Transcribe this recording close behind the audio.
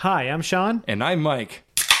Hi, I'm Sean. And I'm Mike.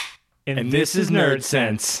 And this is Nerd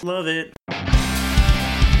Sense. Love it.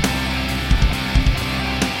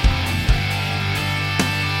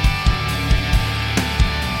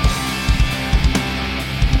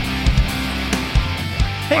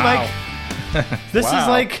 Hey, Wow. Mike. This is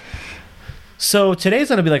like... So today's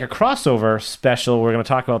going to be like a crossover special. We're going to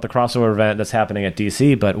talk about the crossover event that's happening at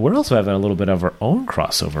DC, but we're also having a little bit of our own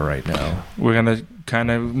crossover right now. We're going to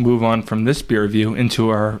kind of move on from this beer review into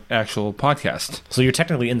our actual podcast. So you're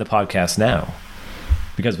technically in the podcast now,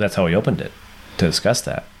 because that's how we opened it, to discuss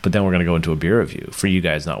that. But then we're going to go into a beer review for you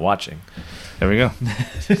guys not watching. There we go.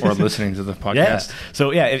 Or listening to the podcast. Yeah.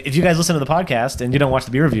 So yeah, if you guys listen to the podcast and you don't watch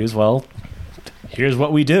the beer reviews, well, here's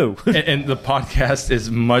what we do. And the podcast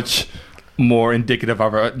is much more indicative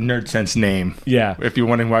of our Nerd Sense name. Yeah. If you're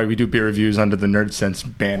wondering why we do beer reviews under the Nerd Sense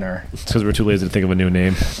banner. It's because we're too lazy to think of a new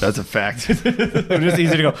name. That's a fact. It's just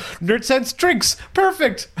easy to go, Nerd Sense drinks.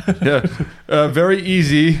 Perfect. Yeah. Very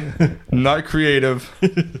easy. Not creative.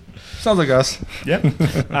 Sounds like us.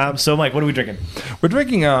 Yep. So, Mike, what are we drinking? We're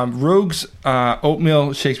drinking Rogue's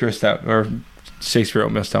Oatmeal Shakespeare Stout. Or Shakespeare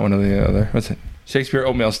Oatmeal Stout, one or the other. What's it? Shakespeare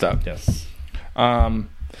Oatmeal Stout. Yes.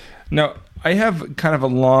 Now, I have kind of a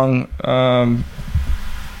long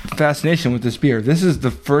fascination with this beer. This is the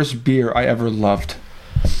first beer I ever loved.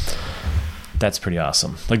 That's pretty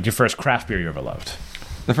awesome. Like your first craft beer you ever loved.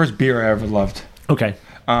 The first beer I ever loved. Okay.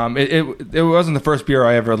 It wasn't the first beer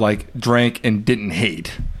I ever like drank and didn't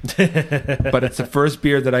hate, but it's the first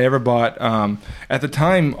beer that I ever bought. At the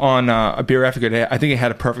time on a Beer Africa, I think it had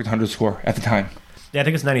a perfect 100 score at the time. Yeah, I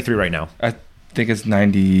think it's 93 right now. I think it's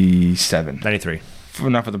 97. 93.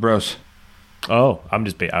 Not for the bros. Oh, I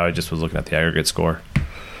just was looking at the aggregate score.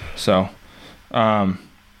 So, well,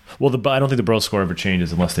 I don't think the Bro score ever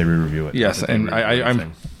changes unless they re-review it. yes, and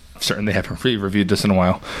I'm certain they haven't re-reviewed this in a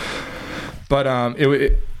while. But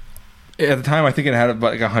it at the time, I think it had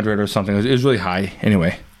about like 100 or something. It was really high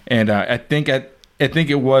anyway. And I think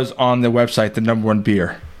it was on the website the number one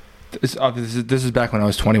beer. This is back when I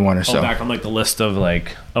was 21 or so. Oh, back on like the list of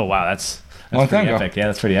like, oh wow, that's Long time pretty ago. epic. Yeah,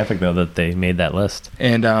 that's pretty epic though that they made that list.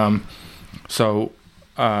 And so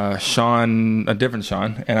Sean, a different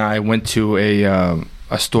Sean, and I went to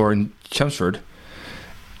a store in Chelmsford,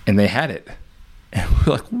 and they had it. And we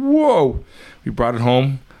were like, whoa! We brought it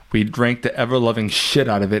home. We drank the ever-loving shit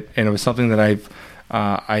out of it, and it was something that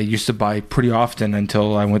I used to buy pretty often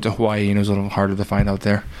until I went to Hawaii, and it was a little harder to find out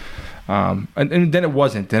there. And then it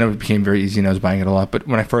wasn't. Then it became very easy, and I was buying it a lot. But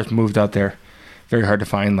when I first moved out there, very hard to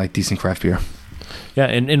find like decent craft beer. Yeah,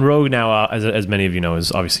 and Rogue now, as many of you know,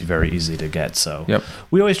 is obviously very easy to get. So Yep.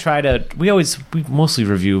 we mostly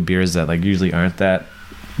review beers that like usually aren't that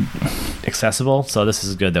accessible. So this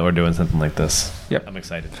is good that we're doing something like this. Yep. I'm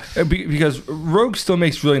excited. Because Rogue still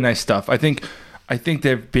makes really nice stuff. I think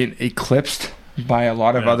they've been eclipsed by a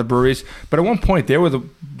lot of other breweries, but at one point they were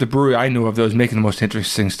the brewery I knew of that was making the most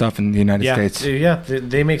interesting stuff in the United States. Yeah,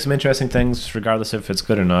 they make some interesting things, regardless if it's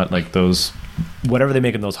good or not. Like those, whatever they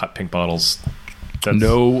make in those hot pink bottles. That's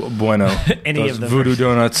No bueno. Any Those of them voodoo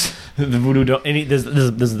donuts. The voodoo don't.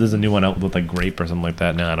 There's a new one out with like grape or something like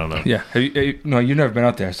that. No, I don't know. Yeah. No, you've never been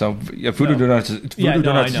out there. So voodoo donuts is I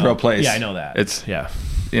know. a real place. Yeah, I know that. It's yeah.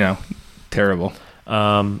 Terrible.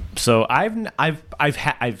 So I've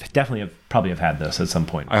definitely probably have had this at some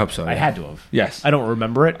point. I hope so. I yeah. had to have. Yes. I don't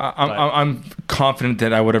remember it. I'm confident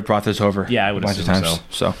that I would have brought this over. Yeah, I would a bunch of assume times.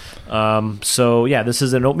 So. So yeah, this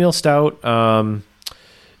is an oatmeal stout.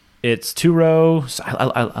 It's 2-row.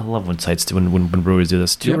 I love when sites do when breweries do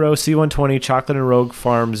this. 2-row C120 Chocolate and Rogue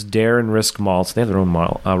Farms Dare and Risk malts. They have their own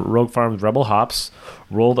model. Rogue Farms Rebel hops,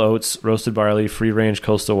 rolled oats, roasted barley, free range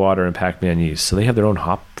coastal water, and Pac-Man yeast. So they have their own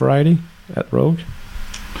hop variety at Rogue.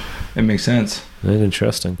 It makes sense. That's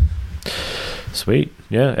interesting. Sweet.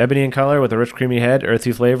 Yeah, ebony in color with a rich creamy head,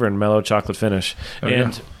 earthy flavor, and mellow chocolate finish.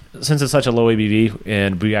 And since it's such a low ABV,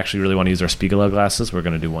 and we actually really want to use our Spiegelau glasses, we're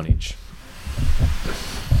going to do one each.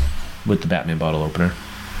 With the Batman bottle opener.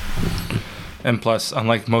 And plus,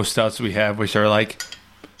 unlike most stouts we have, which are like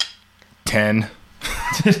 10,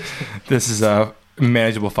 this is a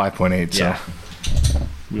manageable 5.8. So. Yeah.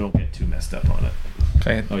 We won't get too messed up on it.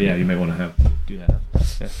 Okay. Oh yeah, you might want to do that.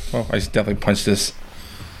 Yeah. Well, I just definitely punched this.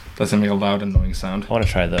 Doesn't make a loud, annoying sound. I want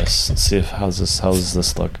to try this. Let's see how does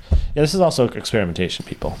this look. Yeah, this is also experimentation,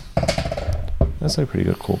 people. That's a pretty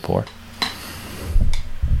good, cool pour.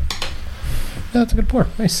 Yeah, that's a good pour.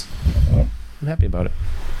 Nice. I'm happy about it.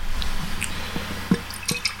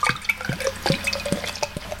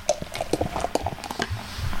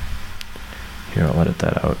 Here, I'll edit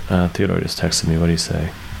that out. Theodore just texted me. What do you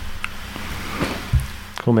say?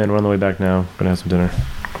 Cool, man. We're on the way back now. Gonna have some dinner.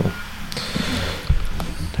 Cool.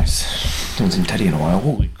 haven't seen Teddy in a while.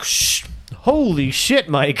 Holy shit,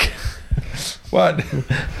 Mike. What?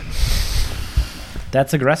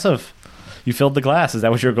 That's aggressive. You filled the glass. Is that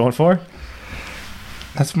what you were going for?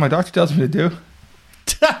 That's what my doctor tells me to do.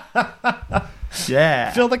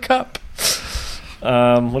 Yeah. Fill the cup.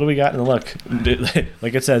 What do we got in the look?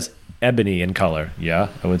 Like it says, ebony in color. Yeah,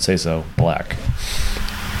 I would say so. Black.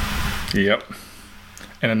 Yep.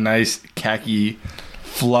 And a nice khaki,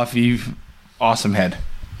 fluffy, awesome head.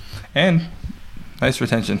 And nice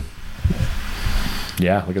retention.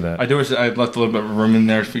 Yeah, look at that. I do wish I left a little bit of room in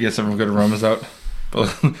there to get some good aromas out.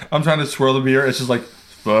 But I'm trying to swirl the beer. It's just like,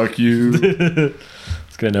 fuck you.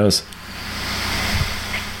 It's good nose.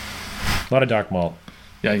 A lot of dark malt.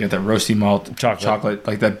 Yeah, you got that roasty malt chocolate,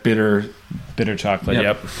 like that bitter chocolate.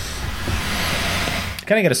 Yep.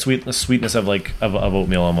 Kind of get a sweetness of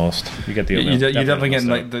oatmeal almost. You get the oatmeal. You're definitely getting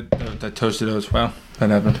like the toasted oats. Wow, that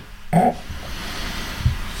happened.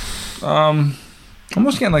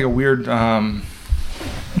 Almost getting like a weird. I'm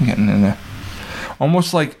getting in there.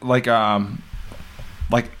 Almost like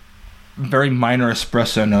very minor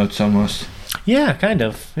espresso notes almost. Yeah, kind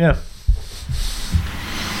of. Yeah.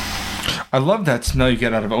 I love that smell you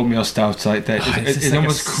get out of oatmeal stouts like that. It's like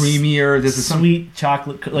almost creamier. This is sweet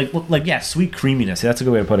chocolate, sweet creaminess. That's a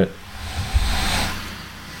good way to put it.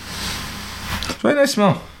 It's a very nice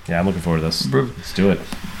smell. Yeah, I'm looking forward to this. Let's do it.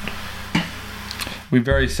 We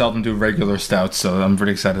very seldom do regular stouts, so I'm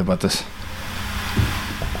pretty excited about this.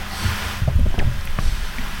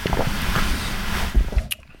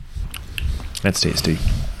 That's tasty.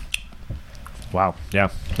 Wow.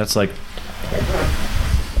 Yeah, that's like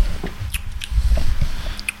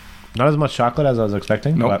not as much chocolate as I was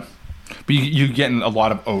expecting. Nope. But you're getting a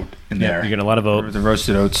lot of oat in there. You're getting a lot of oat. The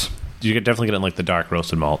roasted oats. You get definitely getting like the dark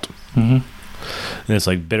roasted malt. Mm-hmm. And it's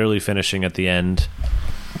like bitterly finishing at the end.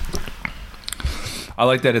 I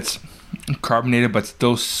like that it's carbonated, but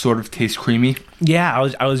still sort of tastes creamy. Yeah,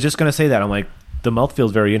 I was just gonna say that. I'm like, the mouthfeel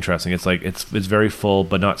very interesting. It's like it's very full,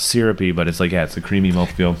 but not syrupy. But it's like it's a creamy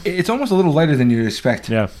mouthfeel. It's almost a little lighter than you'd expect.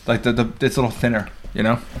 Yeah, like it's a little thinner. You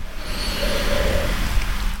know.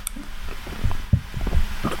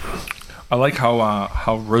 I like how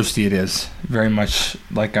roasty it is. Very much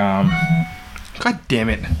like God damn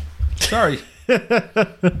it. Sorry.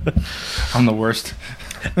 I'm the worst.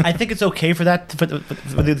 I think it's okay for that for the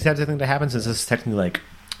type of thing to happen, since this is technically like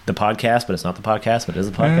the podcast, but it's not the podcast, but it is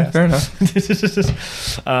a podcast. Fair enough.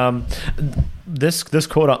 This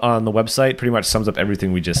quote on the website pretty much sums up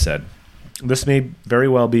everything we just said. This may very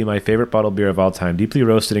well be my favorite bottled beer of all time, deeply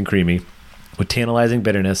roasted and creamy, with tantalizing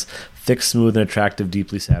bitterness, thick, smooth, and attractive,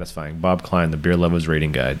 deeply satisfying. Bob Klein, the Beer Lovers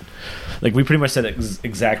Rating Guide. Like, we pretty much said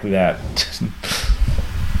exactly that.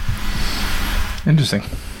 Interesting.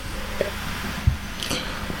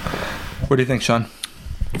 What do you think, Sean?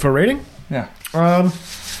 For rating? Yeah.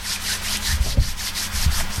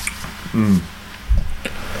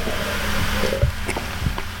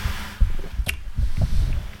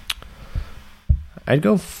 I'd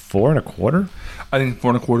go 4.25. I think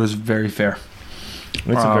 4.25 is very fair.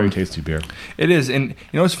 It's a very tasty beer. It is, and you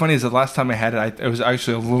know what's funny is the last time I had it, it was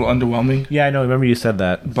actually a little underwhelming. Yeah, I know. Remember you said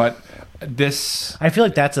that, but this, I feel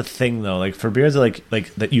like that's a thing though. Like for beers like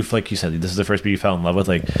that, you said this is the first beer you fell in love with.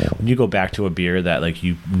 Like when you go back to a beer that like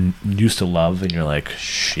you used to love, and you're like,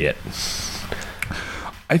 shit.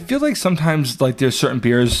 I feel like sometimes like there's certain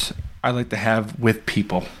beers I like to have with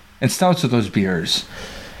people, and stouts are those beers.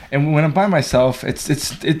 And when I'm by myself,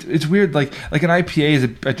 it's weird. Like an IPA is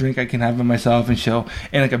a drink I can have by myself and chill,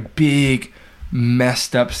 and like a big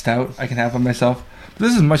messed up stout I can have by myself. But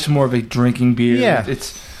this is much more of a drinking beer. Yeah.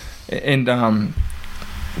 And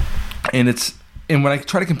when I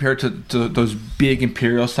try to compare it to those big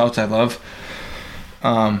imperial stouts I love,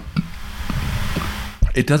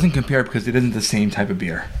 it doesn't compare because it isn't the same type of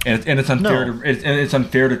beer, and it's unfair. No. It's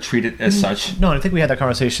unfair to treat it as such. No, and I think we had that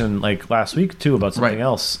conversation like last week too about something Right.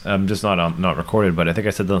 else. Just not recorded, but I think I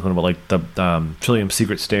said something about like the Trillium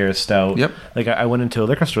Secret Stairs stout. Yep. Like I went into a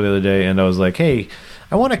liquor store the other day and I was like, hey,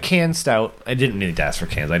 I want a canned stout. I didn't need to ask for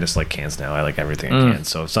cans. I just like cans now. I like everything in cans.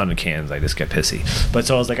 So if it's not in cans, I just get pissy. But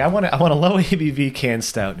so I was like, I want a low ABV canned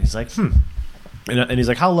stout. And he's like, and he's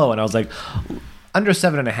like, how low? And I was like, under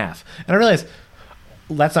 7.5. And I realized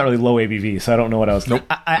that's not really low ABV, so I don't know what I was. Nope.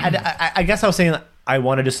 I guess I was saying I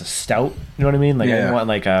wanted just a stout. You know what I mean? Like I didn't want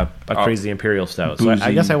like a crazy imperial stout. So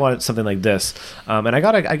I guess I wanted something like this. And I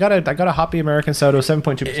got a hoppy American stout. It was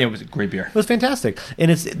 7.2%. It was a great beer. It was fantastic,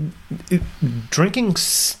 and it's drinking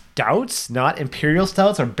stouts, not imperial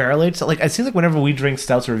stouts or barrel aged. Like, it seems like whenever we drink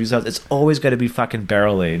stouts or review stouts, it's always got to be fucking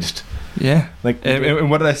barrel aged. Yeah. Like, And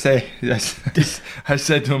what did I say? I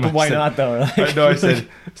said to him, but why I said, not though? Like, I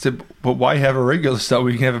said, but why have a regular stout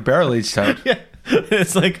when you can have a barrel aged stout? yeah,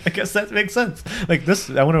 it's like, I guess that makes sense. Like this,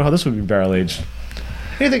 I wonder how this would be barrel aged.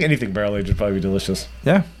 Anything barrel aged would probably be delicious.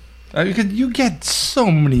 Yeah. You get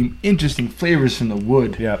so many interesting flavors from the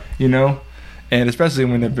wood. Yeah. You know? And especially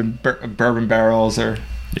when they've been bourbon barrels or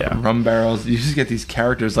rum barrels, you just get these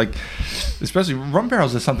characters. Like, especially rum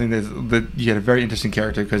barrels is something that you get a very interesting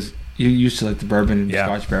character because you're used to like the bourbon and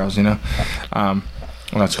Scotch barrels, you know? Well,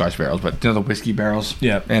 not Scotch barrels, but the whiskey barrels.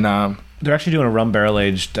 Yeah. And they're actually doing a rum barrel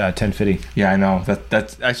aged 1050. yeah, I know.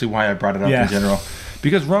 That's actually why I brought it up in general.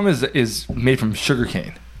 Because rum is made from sugar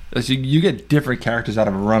cane. So you get different characters out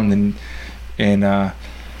of a rum than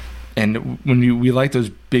and when we like those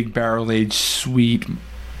big barrel aged sweet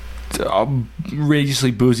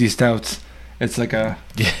outrageously boozy stouts, it's like a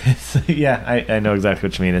yeah, I know exactly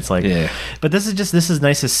what you mean. It's like, but this is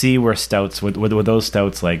nice to see where stouts with those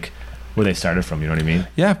stouts, like where they started from, you know what I mean?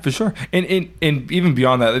 Yeah, for sure. And even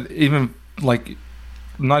beyond that, even like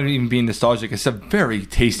not even being nostalgic, it's a very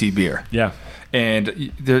tasty beer. Yeah. And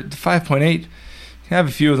the 5.8, you can have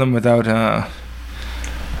a few of them without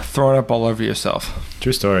throwing up all over yourself.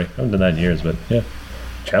 True story. I haven't done that in years, but yeah.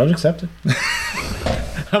 Challenge accepted.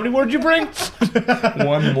 How many more did you bring?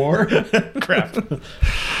 One more? Crap.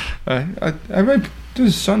 I might.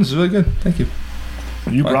 This sounds really good. Thank you.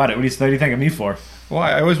 You brought it. What do you think of me for? Well,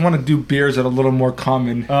 I always want to do beers that are a little more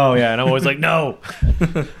common. Oh, yeah. And I'm always like, no.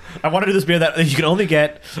 I want to do this beer that you can only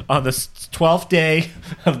get on the 12th day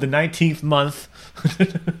of the 19th month.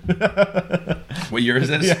 What year is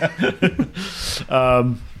this?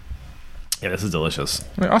 Yeah, this is delicious.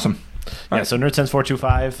 Right, awesome. Yeah, right. So NerdSense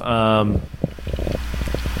 425.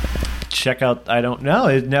 Check out. I don't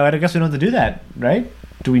know. No, I guess we don't have to do that, right?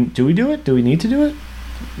 Do we do it? Do we need to do it?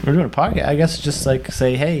 We're doing a podcast. I guess just like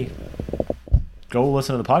say, hey, go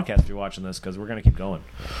listen to the podcast if you're watching this because we're gonna keep going.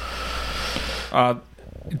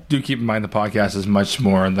 Do keep in mind the podcast is much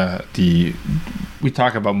more the we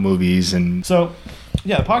talk about movies and so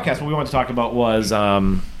yeah, the podcast. What we wanted to talk about was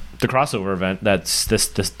the crossover event that's the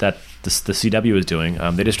CW is doing.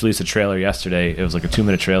 They just released a trailer yesterday. It was like a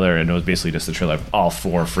 2-minute trailer, and it was basically just a trailer of all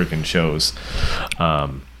 4 freaking shows.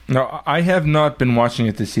 No, I have not been watching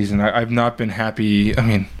it this season. I've not been happy. I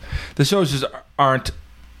mean, the shows just aren't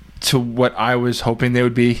to what I was hoping they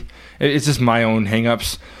would be. It's just my own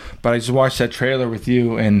hangups. But I just watched that trailer with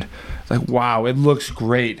you, and it's like, wow, it looks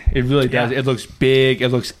great. It really does. Yeah. It looks big. It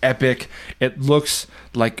looks epic. It looks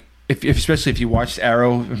like, especially if you watched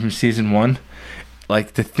Arrow from season 1,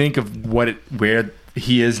 like to think of where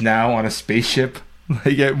he is now on a spaceship.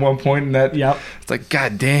 Like at one point in that, it's like,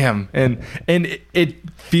 god damn, and it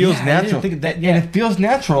feels natural. I didn't think that, and it feels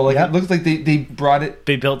natural. Like it looks like they brought it.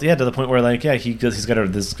 They built to the point where like he's got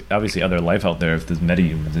this obviously other life out there if there's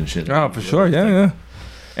metahumans and shit. Oh, for sure, yeah.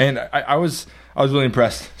 And I was really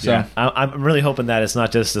impressed. So yeah, I'm really hoping that it's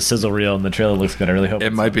not just a sizzle reel and the trailer looks good. I really hope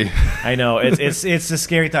it might be. I know it's a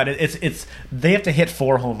scary thought. It's they have to hit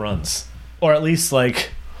 4 home runs or at least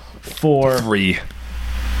like 3.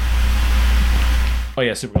 Oh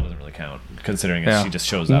yeah, Supergirl doesn't really count considering she just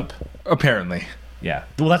shows up. Apparently. Yeah.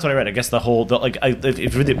 Well, that's what I read. I guess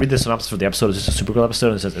if you read the synopsis for the episode, it's just a Supergirl episode,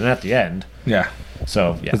 and it says, and at the end. Yeah.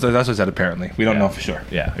 So yeah, that's what it said. Apparently, we don't know for sure.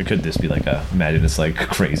 Yeah, it could just be like imagine it's like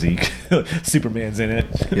crazy. Superman's in it.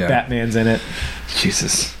 Yeah. Batman's in it.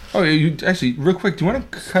 Jesus. Oh, you actually, real quick. Do you want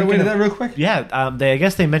to cut away to that real quick? Yeah. I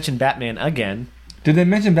guess they mentioned Batman again. Did they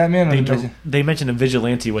mention Batman? They mentioned a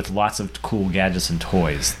vigilante with lots of cool gadgets and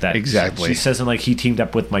toys. That exactly. She says, like he teamed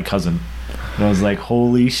up with my cousin. And I was like,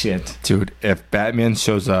 holy shit, dude! If Batman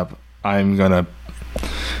shows up, I'm gonna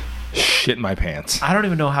shit my pants. I don't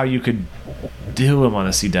even know how you could do him on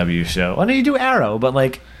a CW show. I know you do Arrow, but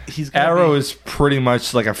like Arrow is pretty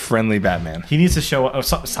much like a friendly Batman. He needs to show up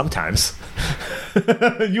sometimes.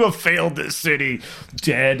 You have failed this city,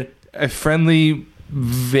 dead. A friendly,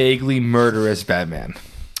 vaguely murderous Batman.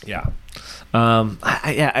 Yeah.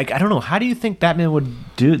 I don't know. How do you think Batman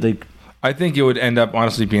would do? Like, I think it would end up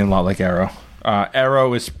honestly being a lot like Arrow.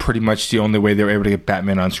 Arrow is pretty much the only way they were able to get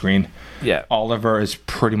Batman on screen. Yeah. Oliver is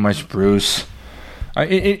pretty much Bruce.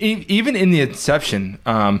 Even in the Inception,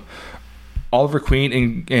 Oliver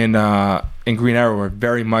Queen and Green Arrow were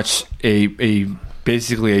very much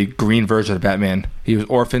basically a green version of Batman. He was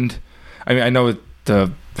orphaned. I mean, I know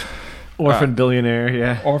the orphan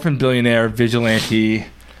billionaire, orphan billionaire, vigilante.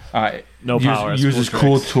 No power. Uses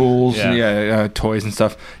cool tools, toys and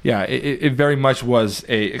stuff. Yeah, it very much was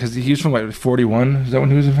because he was from like 41. Is that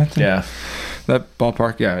when he was invented? Yeah. That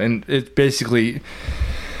ballpark, yeah. And it's basically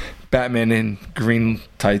Batman in green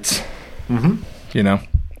tights. Mm-hmm. You know?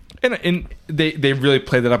 And they really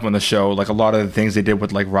played that up on the show. Like a lot of the things they did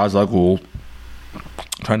with like Ra's al Ghul,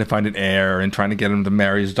 trying to find an heir and trying to get him to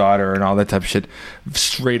marry his daughter and all that type of shit,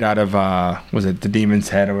 straight out of was it The Demon's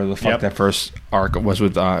Head or whatever the fuck that first arc was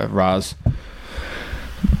with Ra's.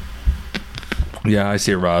 Yeah, I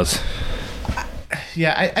see Ra's.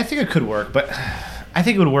 Yeah, I think it could work, but I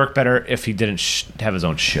think it would work better if he didn't have his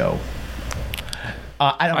own show.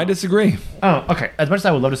 I disagree. Oh, okay. As much as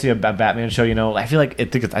I would love to see a Batman show, I feel like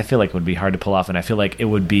it would be hard to pull off, and I feel like it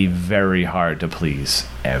would be very hard to please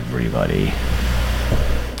everybody,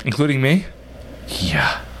 including me.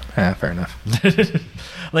 Yeah. Fair enough.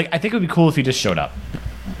 Like, I think it would be cool if he just showed up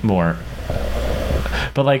more.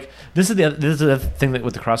 But like, this is the thing that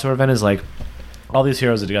with the crossover event is like, all these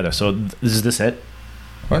heroes are together. So is this it?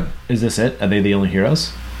 What? Is this it? Are they the only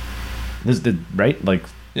heroes? Right? Like.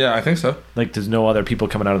 Yeah, I think so. Like, there's no other people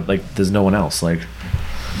coming out of, like, there's no one else. Like,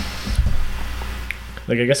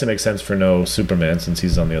 I guess it makes sense for no Superman since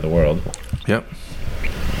he's on the other world. Yep.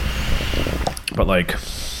 But, like,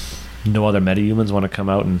 no other metahumans want to come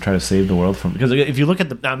out and try to save the world from... Because if you look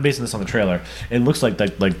at I'm basing this on the trailer, it looks like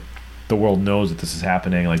the world knows that this is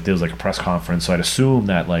happening. Like, there's, like, a press conference, so I'd assume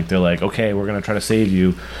that, like, they're like, okay, we're going to try to save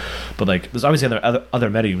you. But, like, there's obviously other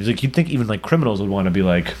metahumans. Like, you'd think even, like, criminals would want to be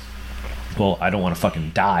like... Well, I don't want to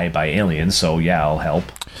fucking die by aliens, so yeah, I'll help.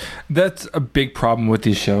 That's a big problem with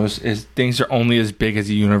these shows, is things are only as big as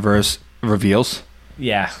the universe reveals.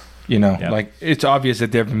 Yeah. Yep. Like, it's obvious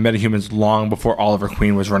that there have been metahumans long before Oliver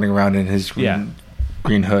Queen was running around in his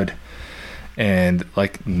green hood. And,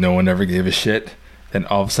 like, no one ever gave a shit. Then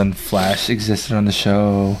all of a sudden Flash existed on the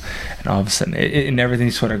show, and all of a sudden and everything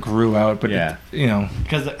sort of grew out. But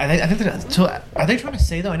because I think that, so are they trying to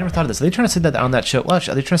say though? I never thought of this. Are they trying to say that on that show? Well,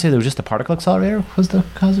 are they trying to say there was just the particle accelerator was the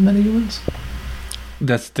cause of metahumans?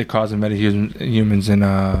 That's the cause of metahumans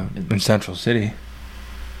in Central City,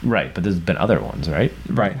 right? But there's been other ones, right?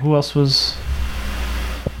 Right. Who else was?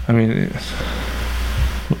 I mean,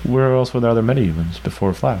 where else were there other metahumans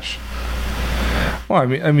before Flash? Well,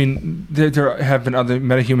 I mean, there have been other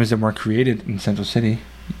metahumans that weren't created in Central City.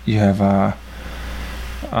 You have,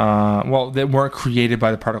 they weren't created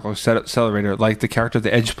by the particle accelerator, like the character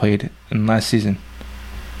the Edge played in last season,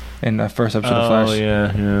 in the first episode of Flash. Oh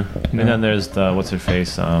yeah. And then there's the what's her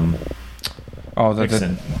face, Vixen.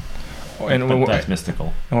 And that's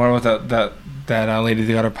mystical. And what about that lady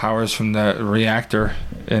that got her powers from the reactor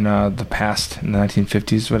in the past, in the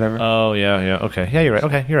 1950s, whatever? Oh yeah. Okay. Yeah, you're right.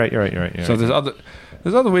 Okay, you're right. So there's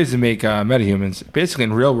other ways to make metahumans. Basically,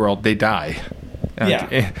 in real world, they die.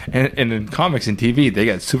 Yeah. And in comics and TV, they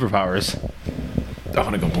get superpowers. I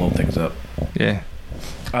want to go blow things up. Yeah.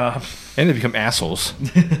 And they become assholes.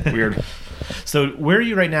 Weird. So where are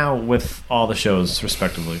you right now with all the shows,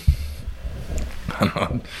 respectively? I don't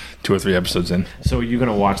know, 2 or 3 episodes in. So are you going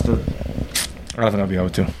to watch the... I don't think I'll be able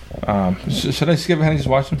to. Should I skip ahead and just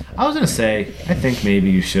watch them? I was going to say, I think maybe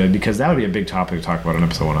you should, because that would be a big topic to talk about on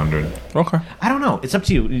episode 100. Okay. I don't know. It's up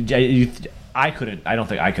to you. I don't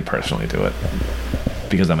think I could personally do it,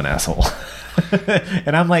 because I'm an asshole.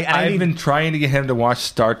 And I'm like... I've been trying to get him to watch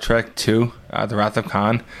Star Trek 2, The Wrath of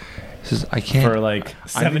Khan. He says, I can't... For like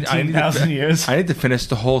 17,000 years. I need to finish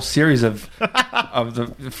the whole series of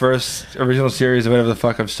the first original series or whatever the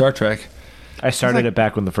fuck of Star Trek. I started it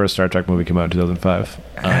back when the first Star Trek movie came out in 2005.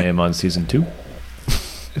 I am on season 2.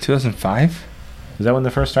 2005? Is that when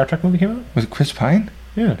the first Star Trek movie came out? Was it Chris Pine?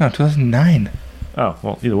 Yeah. No, 2009. Oh,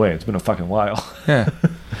 well, either way, it's been a fucking while. Yeah.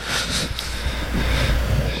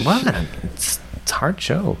 Well, it's a hard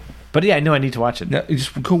show. But yeah, I know I need to watch it. No, you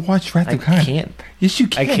just go watch Wrath of Khan. I can't. Yes, you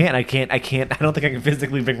can. I can't. I don't think I can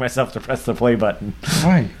physically bring myself to press the play button.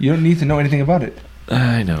 Why? You don't need to know anything about it.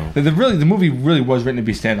 I know. The movie really was written to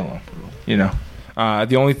be standalone.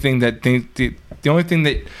 The only thing that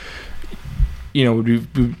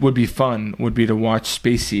would be fun would be to watch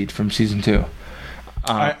Space Seed from season 2.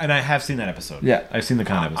 And I have seen that episode. Yeah, I've seen the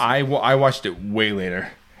Khan episode. I watched it way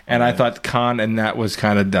later, and I thought Khan and that was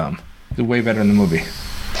kind of dumb. It's way better in the movie.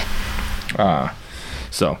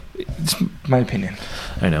 So it's my opinion.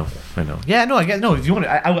 I know. Yeah, no, I guess no. If you want,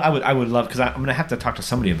 I would love, because I'm gonna have to talk to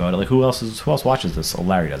somebody about it. Like, who else watches this? Oh,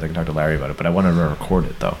 Larry does. I can talk to Larry about it, but I want to record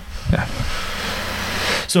it though. Yeah.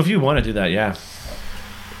 So if you want to do that, yeah.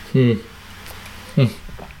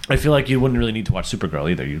 I feel like you wouldn't really need to watch Supergirl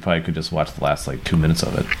either. You probably could just watch the last 2 minutes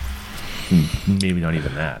of it. Maybe not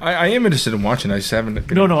even that. I am interested in watching. I just haven't.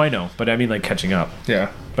 No, I know, but I mean catching up.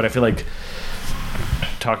 Yeah. But I feel like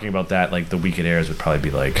talking about that the week it airs would probably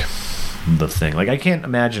be the thing. I can't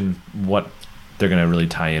imagine what they're going to really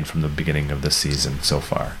tie in from the beginning of this season so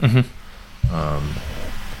far.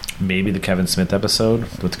 Maybe the Kevin Smith episode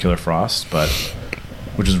with Killer Frost, but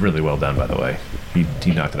which is really well done, by the way.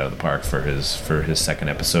 He knocked it out of the park for his second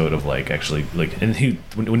episode of like actually like, and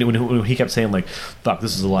when he kept saying like, fuck,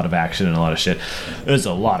 this is a lot of action and a lot of shit. There's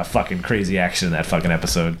a lot of fucking crazy action in that fucking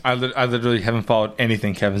episode. I literally haven't followed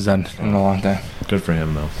anything Kevin's done in a long time. Good for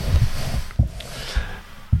him though.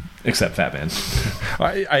 Except Fat Man.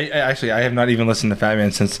 I actually have not even listened to Fat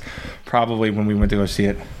Man since probably when we went to go see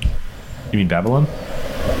it. You mean Babylon?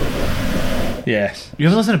 Yes. You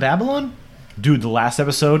haven't listened to Babylon? Dude, the last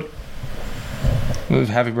episode.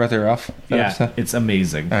 Happy Birthday, Ralph. Yeah, it's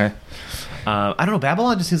amazing. Okay. I don't know.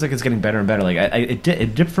 Babylon just seems like it's getting better and better. Like it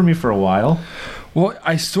dipped for me for a while. Well,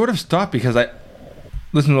 I sort of stopped because I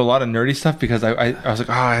listened to a lot of nerdy stuff because I was like,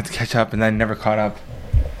 I have to catch up, and I never caught up.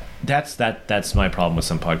 That's my problem with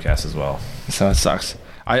some podcasts as well. So it sucks.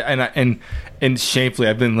 And shamefully,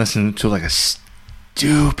 I've been listening to like a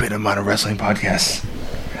stupid amount of wrestling podcasts,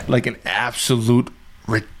 like an absolute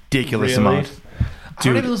ridiculous amount. I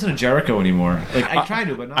don't even listen to Jericho anymore. Like I try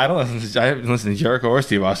to, but not. I haven't listened to Jericho or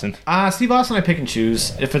Steve Austin. Steve Austin, I pick and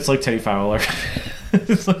choose. If it's like Teddy Fowler,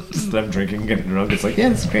 it's like just them drinking, getting drunk. It's like, yeah,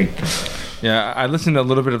 this is great. Yeah, I listened to a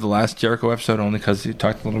little bit of the last Jericho episode only because he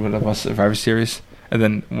talked a little bit about Survivor Series, and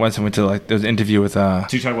then once I went to like there was an interview with. So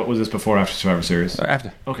you talk about, was this before or after Survivor Series?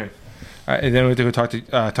 After. Okay. And then we went to go talk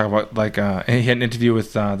about like and he had an interview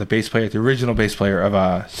with the bass player, the original bass player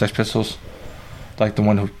of Sex Pistols. Like the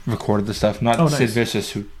one who recorded the stuff, not Sid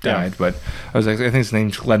Vicious who died, but I was like, I think his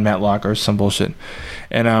name's Glenn Matlock or some bullshit,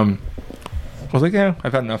 and I was like, yeah,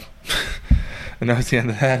 I've had enough, and that was the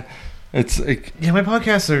end of that. It's like, yeah, my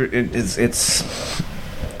podcasts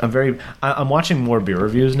I'm watching more beer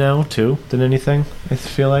reviews now too than anything. I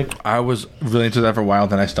feel like I was really into that for a while,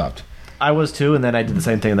 then I stopped. I was too, and then I did the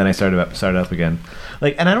same thing, and then I started up again.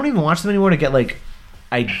 Like, and I don't even watch them anymore to get like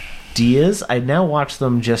ideas. I now watch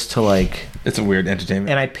them just to like. It's a weird entertainment.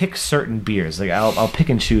 And I pick certain beers. Like I'll pick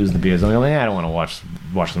and choose the beers. I'm like, I don't want to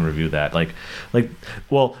watch them review that. Like,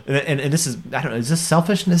 well, and this is, I don't know. Is this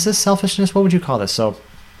selfishness? Is this selfishness? What would you call this? So,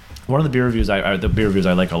 one of the beer reviews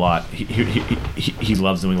I like a lot. He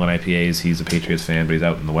loves New England IPAs. He's a Patriots fan, but he's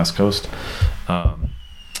out in the West Coast.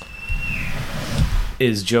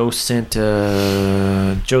 Is Joe's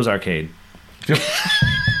Arcade?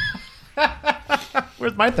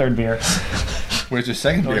 Where's my third beer? Where's your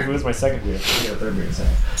second beer? Where's my second beer? I got a third beer in a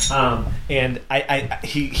second. And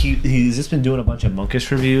he's just been doing a bunch of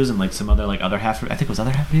Monkish reviews and like some other half. I think it was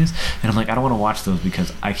other half reviews. And I'm like, I don't want to watch those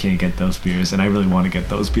because I can't get those beers, and I really want to get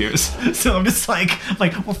those beers. So I'm just like,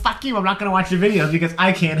 well, fuck you. I'm not gonna watch your videos because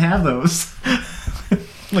I can't have those.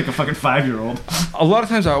 Like a fucking 5-year-old. A lot of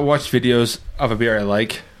times I'll watch videos of a beer I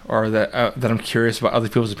like or that I'm curious about other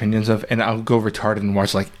people's opinions of, and I'll go retarded and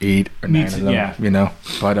watch like 8 or 9 of them. Yeah. You know,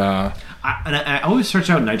 but I always search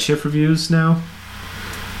out night shift reviews now,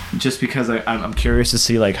 just because I'm curious to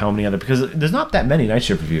see like how many other, because there's not that many night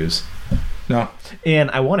shift reviews. No,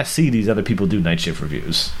 and I want to see these other people do night shift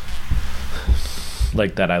reviews,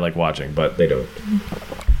 like that I like watching, but they don't.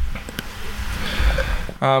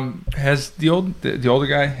 Has the older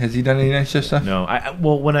guy, has he done any night shift stuff? No,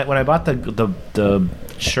 well when I bought the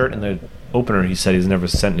shirt and the opener, he said he's never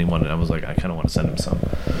sent anyone, and I was like, I kind of want to send him some.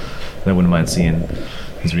 And I wouldn't mind seeing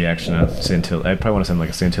his reaction to Santilli. I probably want to send like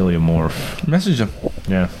a Santilli morph. Message him.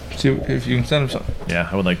 Yeah. See if you can send him something. Yeah,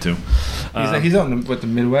 I would like to. He's out in the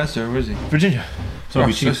Midwest, or where is he? Virginia. So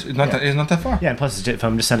it's not that far. Yeah, and plus if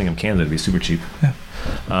I'm just sending him cans, it'd be super cheap. Yeah.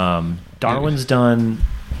 Darwin's done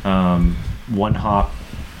One Hop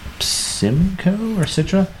Simcoe or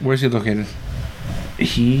Citra. Where's he located?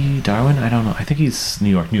 Darwin? I don't know. I think he's New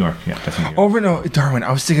York. Yeah, definitely. Oh, no, Darwin.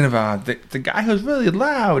 I was thinking about the guy who's really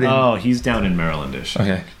loud. Oh, he's down in Marylandish.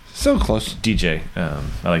 Okay, so close. DJ. I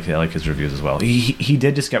like his reviews as well. He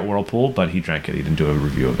did just get Whirlpool, but he drank it. He didn't do a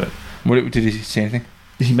review of it. Did he say anything?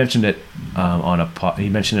 He mentioned it on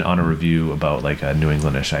a review about like a New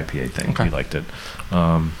Englandish IPA thing. Okay. He liked it.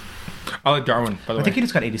 I like Darwin, by the way. I think he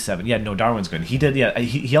just got 87. Yeah, no, Darwin's good. He did. Yeah,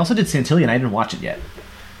 he also did Santilli, and I didn't watch it yet.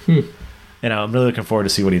 And I'm really looking forward to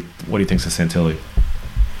see what he thinks of Santilli.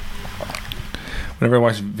 Whenever I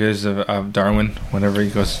watch videos of Darwin, whenever he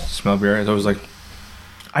goes to smell beer, it's always like.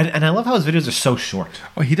 And I love how his videos are so short.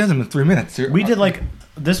 Oh, he does them in 3 minutes. We did like,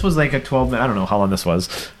 this was like a 12-minute. I don't know how long this was,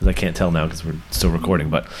 because I can't tell now because we're still recording.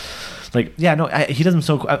 But like, yeah, no, he does them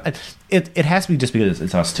so. It has to be just because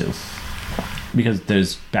it's us two. Because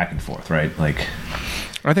there's back and forth, right? Like,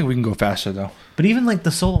 I think we can go faster though. But even like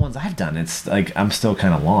the solo ones I've done, it's like I'm still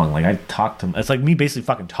kind of long. Like I talk to, it's like me basically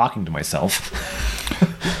fucking talking to myself.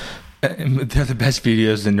 They're the best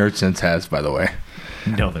videos the Nerd Sense has, by the way.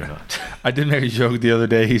 No, they're not. I did make a joke the other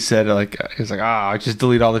day. He said, he's like, I just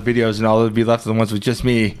delete all the videos and all that'll be left are the ones with just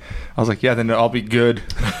me. I was like, yeah, then it'll all be good.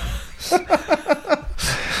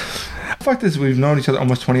 Fuck this. We've known each other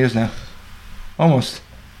almost 20 years now. Almost.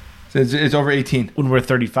 It's over 18. When we're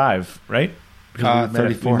 35, right? Because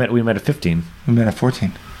 34. We met at 15. We met at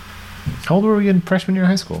 14. How old were we in freshman year of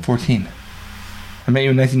high school? 14. I met you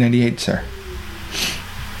in 1998, sir.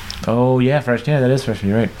 Oh, yeah. That is freshman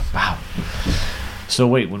year, right? Wow. So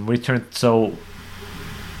wait, when we turn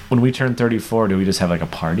 34, do we just have like a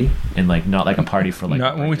party and like not like a party for like?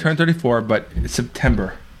 Not when we turn 34, but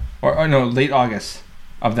September, or no, late August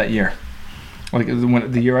of that year. Like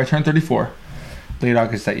when the year I turned 34, late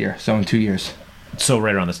August that year. So in 2 years. So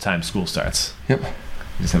right around this time, school starts. Yep.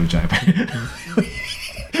 Just have a giant party.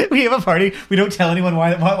 We have a party. We don't tell anyone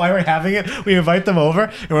why we're having it. We invite them over,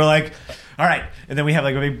 and we're like, all right. And then we have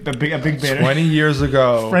like a big banner. 20 years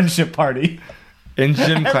ago, friendship party. In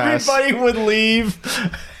gym class. Everybody would leave.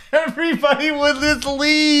 Everybody would just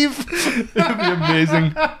leave. It would be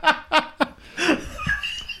amazing.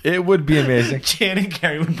 It would be amazing. Jan and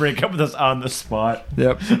Carrie would break up with us on the spot.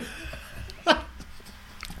 Yep.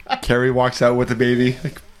 Carrie walks out with the baby.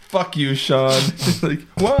 Like, fuck you, Sean. Like,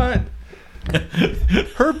 what?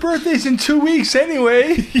 Her birthday's in 2 weeks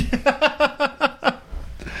anyway.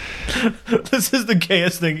 This is the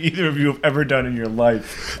gayest thing either of you have ever done in your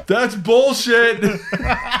life. That's bullshit.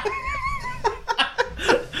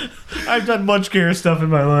 I've done much gayer stuff in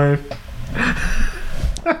my life.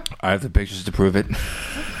 I have the pictures to prove it.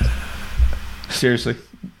 Seriously.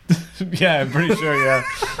 Yeah, I'm pretty sure, yeah.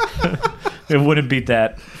 It wouldn't beat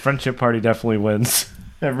that. Friendship party definitely wins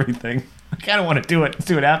everything. I kind of want to do it.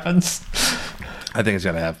 See what happens. I think it's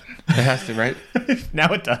going to happen. It has to, right?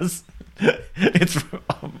 Now it does. It's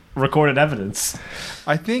recorded evidence.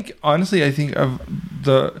 Honestly, I think of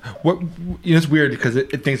it's weird because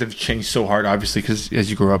things have changed so hard, obviously, because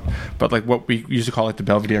as you grew up. But like what we used to call like the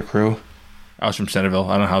Belvedere crew. I was from Centerville.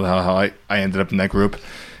 I don't know how the hell I ended up in that group.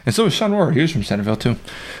 And so was Sean Rohrer. He was from Centerville too.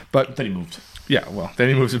 But then he moved. Yeah, well, then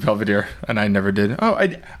he moved to Belvedere, and I never did. Oh,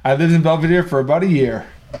 I lived in Belvedere for about a year.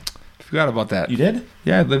 Forgot about that. You did?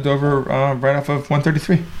 Yeah, I lived over right off of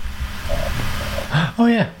 133. Oh,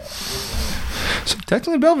 yeah. So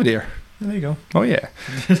technically Belvedere. There you go. Oh, yeah.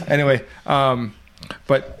 Anyway,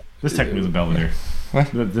 but... This technically isn't Belvedere. What?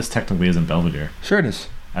 This technically isn't Belvedere. Sure it is.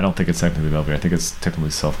 I don't think it's technically Belvedere. I think it's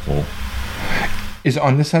technically South Lowell. Is it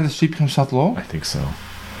on this side of the street become South Lowell? I think so.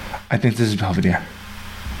 I think this is Belvedere.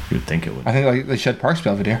 You would think it would. I think like the Shed Park's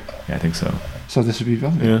Belvedere. Yeah, I think so. So this would be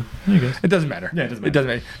Belvedere. Yeah, I guess. It doesn't matter. Yeah, it doesn't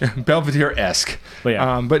matter. Belvedere-esque. But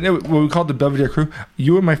yeah. But no, what we called the Belvedere crew,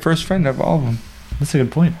 you were my first friend of all of them. That's a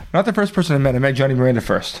good point. Not the first person I met. I met Johnny Miranda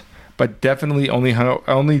first. But definitely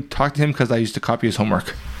only talked to him because I used to copy his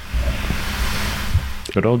homework.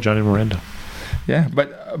 Good old Johnny Miranda. Yeah,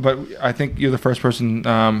 but I think you're the first person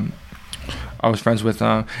I was friends with.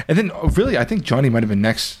 And then really, I think Johnny might have been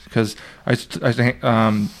next because I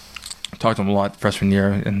talked to him a lot freshman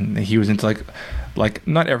year, and he was into like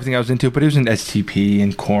not everything I was into, but he was in STP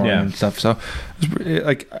and Korn and stuff. So it was,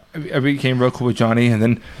 like I became real cool with Johnny, and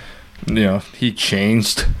then he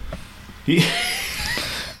changed.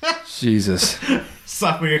 Jesus.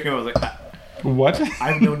 Sophomore year, I was like, what?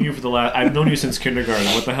 I've known you since kindergarten.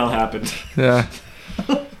 What the hell happened? Yeah.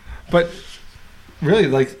 But really,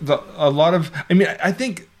 like I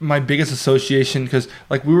think my biggest association, because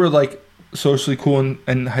like we were like socially cool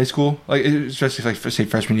in high school, like especially like say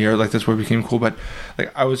freshman year, like that's where we became cool. But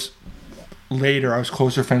like I was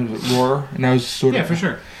closer friends with Roar, and I was sort of for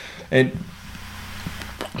sure.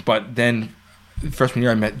 But then freshman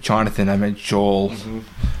year, I met Jonathan. I met Joel,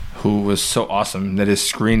 who was so awesome that his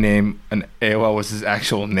screen name and AOL was his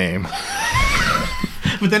actual name.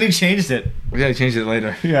 But then he changed it. Yeah, he changed it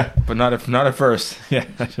later. Yeah, but not at first. Yeah,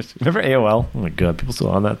 remember AOL? Oh my god, people still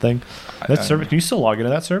on that thing. That service? Can you still log into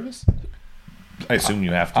that service? I assume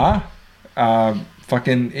you have to.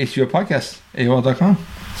 Fucking HBO podcast, AOL.com.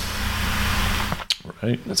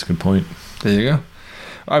 Right, that's a good point. There you go.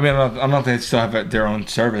 I mean, I'm not they still have their own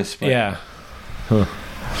service. But, yeah. Huh.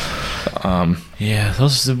 Yeah,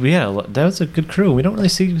 that was a good crew. We don't really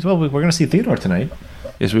see. Well, we're going to see Theodore tonight.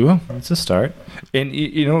 Yes, we will. It's a start.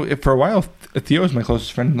 And for a while, Theo was my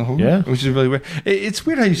closest friend in the whole group, which is really weird. It's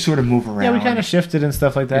weird how you sort of move around. Yeah, we kind of shifted and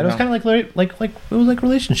stuff like that. It was kind of like it was like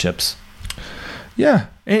relationships. Yeah,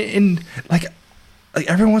 and like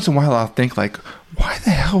every once in a while, I'll think like, why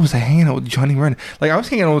the hell was I hanging out with Johnny Miranda? Like I was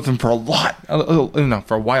hanging out with him for a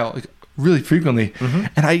while, like really frequently,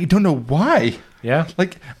 and I don't know why. Yeah,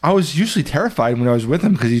 like I was usually terrified when I was with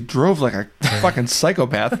him because he drove like a fucking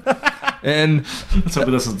psychopath. And Let's hope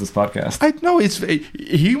he listens to this podcast. I know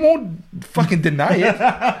he won't fucking deny it.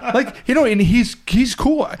 Like, and he's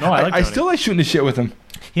cool. No, I like I Johnny. still like shooting the shit with him.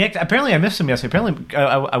 Apparently I missed him yesterday. Apparently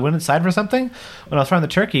I went inside for something when I was frying the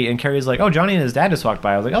turkey, and Carrie's like, "Oh, Johnny and his dad just walked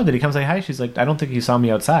by." I was like, "Oh, did he come say hi?" She's like, "I don't think he saw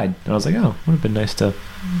me outside." And I was like, "Oh, would have been nice to."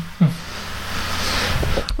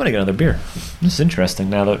 I'm gonna get another beer. This is interesting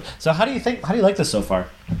now. So how do you like this so far?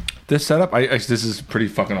 This setup, this is pretty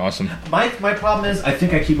fucking awesome. My problem is I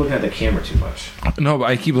think I keep looking at the camera too much. No, but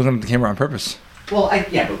I keep looking at the camera on purpose. Well,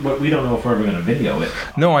 but we don't know if we're ever gonna video it.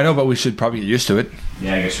 No, I know, but we should probably get used to it.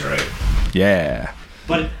 Yeah, I guess you're right. Yeah.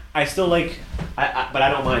 But I still like, but I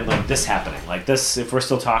don't mind like this happening. Like this, if we're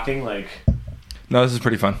still talking, like No, this is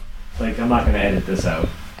pretty fun. I'm not gonna edit this out.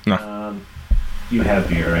 No. You have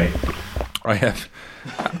beer, right?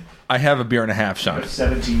 I have a beer and a half, Sean. There's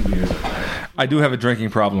 17 beers in there. I do have a drinking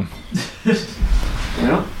problem.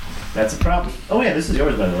 Well, that's a problem. Oh yeah, this is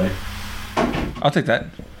yours, by the way. I'll take that.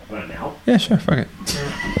 Want it now? Yeah, sure. Fuck it.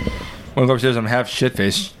 When I go upstairs, I'm half shit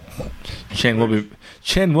faced. Chan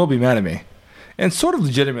will be mad at me, and sort of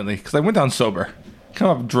legitimately because I went down sober, come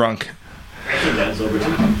up drunk. That's over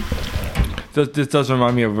too. This does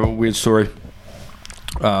remind me of a weird story.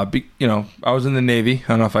 I was in the Navy. I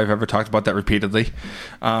don't know if I've ever talked about that repeatedly. Wait,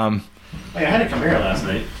 I had a Chimera last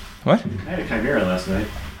night. What? I had a Chimera last night.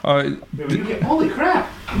 Holy crap!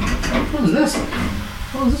 What is this?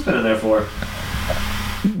 What has this been in there for?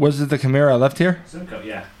 Was it the Chimera I left here? Simcoe,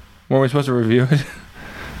 yeah. Weren't we supposed to review it?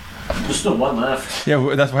 There's still one left.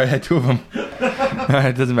 Yeah, that's why I had two of them.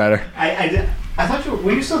 It doesn't matter. I thought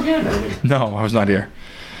were you still here then? No, I was not here.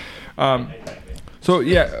 So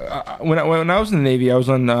yeah, when I was in the Navy, I was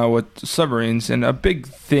on with submarines, and a big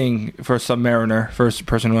thing for a submariner, for a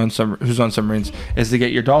person who's on submarines, is to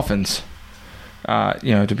get your dolphins,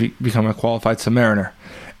 to become a qualified submariner.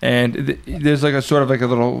 And there's like a sort of like a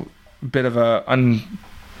little bit of a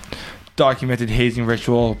undocumented hazing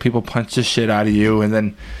ritual. People punch the shit out of you, and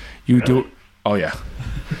then you do. Oh yeah,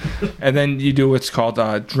 and then you do what's called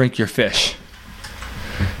drink your fish.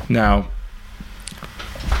 Now,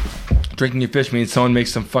 drinking your fish means someone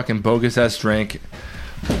makes some fucking bogus ass drink.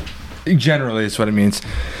 Generally, that's what it means.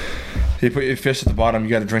 They put your fish at the bottom. You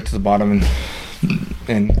got to drink to the bottom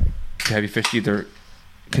and have your fish either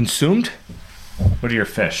consumed. What are your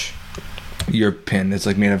fish? Your pin. It's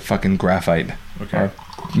like made of fucking graphite or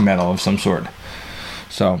metal of some sort.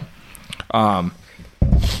 So,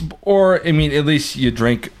 or I mean, at least you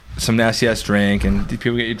drink some nasty ass drink, and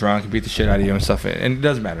people get you drunk and beat the shit out of you and stuff. And it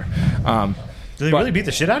doesn't matter. Do they really beat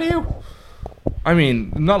the shit out of you? I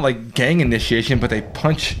mean, not like gang initiation, but they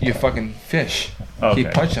punch your fucking fish. Okay. You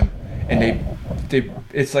punch them, and they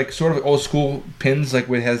it's like sort of old school pins, like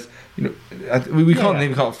where it has, we call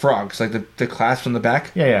it frogs, like the clasp on the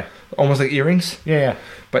back. Yeah. Almost like earrings. Yeah.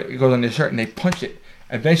 But it goes on your shirt, and they punch it.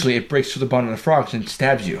 Eventually, it breaks through the bottom of the frogs and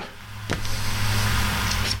stabs you.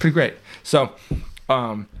 It's pretty great. So,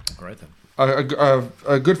 All right then.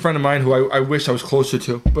 a good friend of mine who I wish I was closer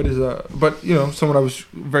to, but someone I was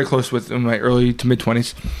very close with in my early to mid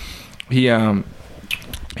 20s. He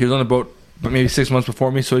was on the boat, but maybe 6 months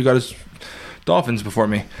before me, so he got his dolphins before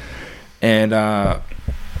me, and I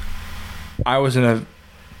was in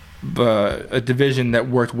a division that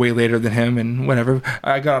worked way later than him, and whatever.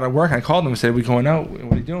 I got out of work, and I called him and said, "We going out?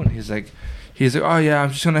 What are you doing?" He's like, "Oh yeah,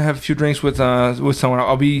 I'm just gonna have a few drinks with someone.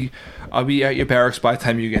 I'll be at your barracks by the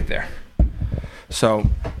time you get there." So,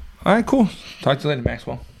 all right, cool. Talk to you later,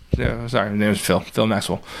 Maxwell. Yeah, sorry, his name was Phil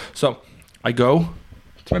Maxwell. So, I go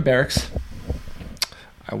to my barracks.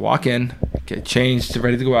 I walk in, get changed,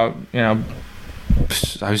 ready to go out.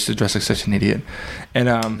 I used to dress like such an idiot,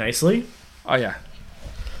 and Nicely? oh yeah,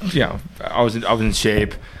 I was in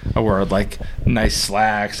shape. I wore like nice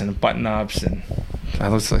slacks and button ups, and I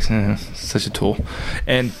looked like such a tool.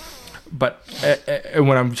 But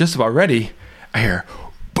when I'm just about ready, I hear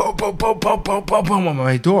boom, boom, boom, boom, boom, boom, boom on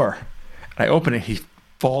my door. And I open it. He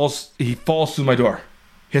falls through my door,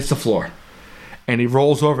 hits the floor, and he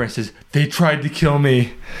rolls over and says, "They tried to kill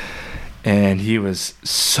me." And he was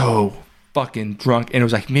so fucking drunk, and it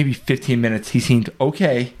was like maybe 15 minutes. He seemed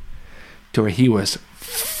okay, to where he was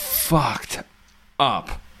fucked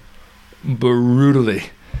up brutally.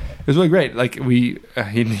 It was really great. Like he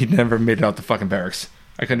never made it out the fucking barracks.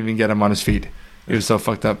 I couldn't even get him on his feet. He was so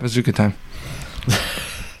fucked up. It was a good time.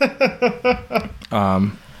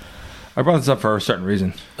 I brought this up for a certain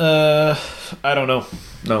reason. I don't know.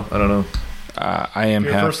 No, I don't know. I am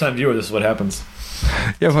You're a first-time viewer. This is what happens.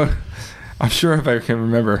 Yeah, well, I'm sure if I can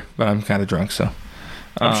remember, but I'm kind of drunk, so.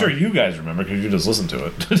 I'm sure you guys remember because you just listened to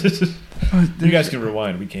it. You guys can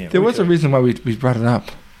rewind. We can't. There was a reason why we brought it up.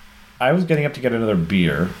 I was getting up to get another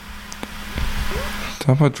beer.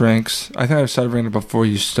 Talk about drinks. I think I started bringing it before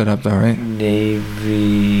you stood up, though, right?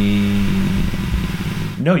 Navy.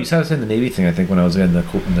 No, you started saying the Navy thing. I think when I was in the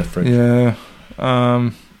fridge. Yeah.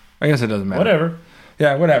 I guess it doesn't matter. Whatever.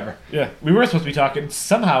 Yeah, whatever. Yeah, we were supposed to be talking.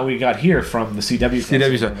 Somehow we got here from the CW.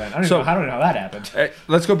 CW stuff. Event. I don't know how that happened.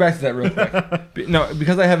 Let's go back to that real quick. No,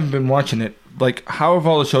 because I haven't been watching it. Like, how have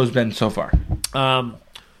all the shows been so far?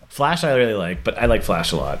 Flash I really like, but I like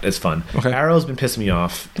Flash a lot. It's fun. Okay. Arrow's been pissing me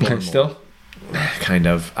off. Okay, still? Kind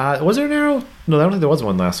of. Was there an Arrow? No, I don't think there was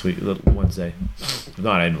one last week, Wednesday. No,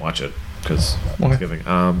 I didn't watch it because Thanksgiving.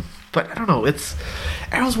 But I don't know.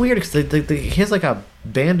 Arrow's weird because he has like a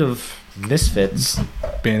band of misfits.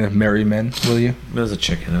 Band of merry men, will you? There's a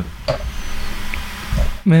chick in it.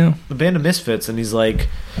 Well, The band of misfits, and he's like,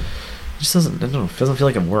 just doesn't. I don't know. Doesn't feel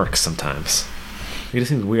like it works sometimes. He just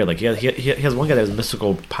seems weird. Like he has one guy that has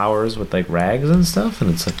mystical powers with like rags and stuff, and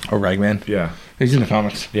it's like a ragman. yeah, He's in the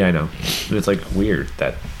comics. yeah, I know. And it's like weird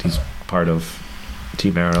that he's part of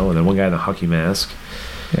Team Arrow, and then one guy in the hockey mask.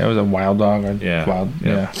 Yeah, it was a wild dog. Yeah,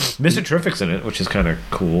 Yeah. Mr. Terrific's in it, which is kind of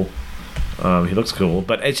cool. He looks cool,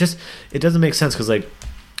 but it doesn't make sense because like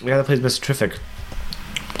the guy that plays Mr. Terrific,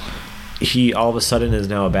 he all of a sudden is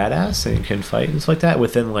now a badass and can fight and stuff like that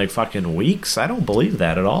within like fucking weeks. I don't believe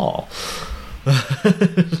that at all.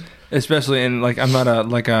 Especially in like I'm not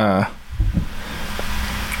a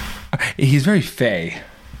he's very fey.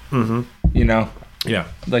 Mm-hmm. You know, Yeah,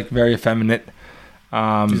 like very effeminate.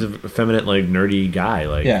 he's a effeminate, like nerdy guy.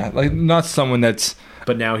 Like Yeah, like not someone that's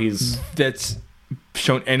he's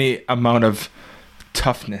shown any amount of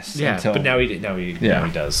toughness. Until, but now he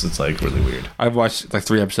does. It's like really weird. I've watched like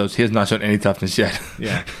 3 episodes. He has not shown any toughness yet.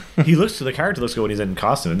 Yeah, the character looks good when he's in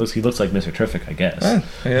costume. He looks like Mr. Terrific, I guess.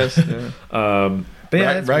 Yes. Yeah. But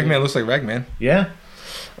yeah, it's Ragman weird. looks like Ragman. Yeah,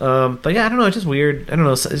 but yeah, I don't know. It's just weird. I don't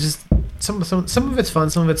know. It's just some of it's fun.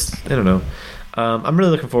 Some of it's I don't know. I'm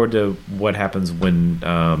really looking forward to what happens when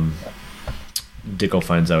Dickel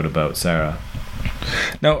finds out about Sarah.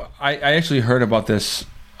 No, I actually heard about this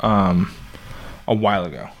a while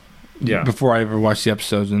ago. Yeah. Before I ever watched the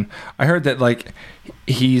episodes, and I heard that like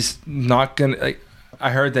he's not gonna like.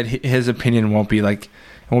 I heard that his opinion won't be that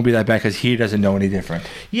bad because he doesn't know any different.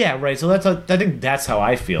 Yeah, right. So I think that's how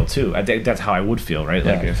I feel too. I think that's how I would feel, right?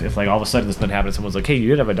 Like Yeah. if like all of a sudden this doesn't happen, someone's like, "Hey, you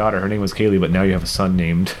did have a daughter. Her name was Kaylee, but now you have a son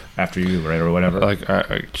named after you, right, or whatever."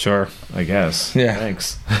 Like, sure. I guess. Yeah.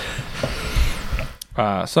 Thanks.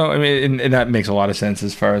 So I mean, and that makes a lot of sense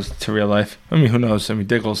as far as to real life. I mean, who knows? I mean,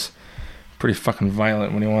 Diggle's pretty fucking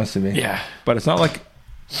violent when he wants to be. Yeah. But it's not like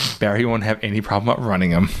Barry won't have any problem running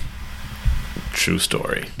him. True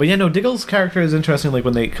story. But yeah, no, Diggle's character is interesting. Like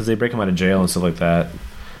because they break him out of jail and stuff like that.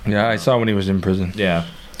 Yeah, I saw when he was in prison. Yeah.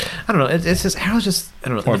 I don't know. It's just Arrow's just I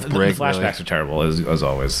don't know. Or The Brig, flashbacks really. are terrible as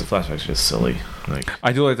always. The flashbacks are just silly. Like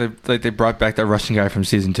I do like they brought back that Russian guy from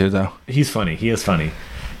season 2 though. he's funny. He is funny.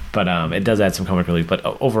 But it does add some comic relief. But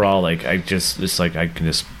overall, like I can just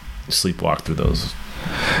sleepwalk through those.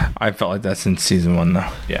 I felt like that since season 1 though.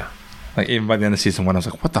 Yeah. Like even by the end of season 1, I was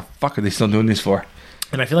like, what the fuck are they still doing these for?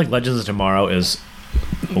 And I feel like Legends of Tomorrow is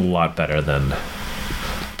a lot better than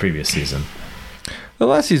previous season. The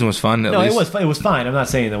last season was fun. At least. It was fine. I'm not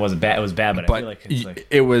saying it wasn't bad. It was bad, but I feel like it's like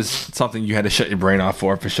it was something you had to shut your brain off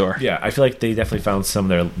for sure. yeah. I feel like they definitely found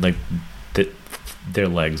some of their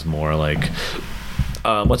legs more like.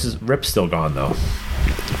 What's his Rip's still gone though.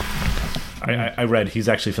 I read he's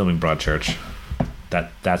actually filming Broadchurch.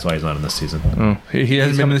 That's why he's not in this season. Oh, he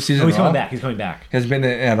hasn't been in the season. Oh, he's at all? coming back. He's coming back. He hasn't been in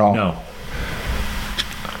it at all. No.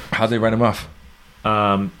 How'd they write him off?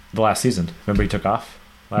 The last season. Remember he took off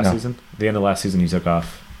last No. season? The end of last season he took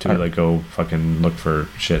off to like go fucking look for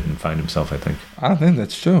shit and find himself, I think. I don't think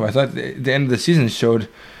that's true. I thought the end of the season showed.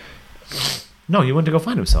 No, he went to go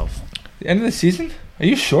find himself. The end of the season? Are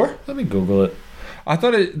you sure? Let me Google it. I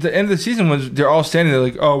thought the end of the season was they're all standing there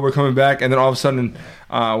like, oh, we're coming back, and then all of a sudden,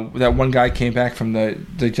 that one guy came back from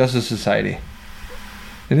the Justice Society.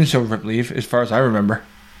 They didn't show Rip leave, as far as I remember.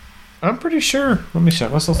 I'm pretty sure. Let me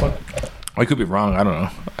check. Let's look. I could be wrong. I don't know.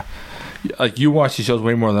 Like you watch these shows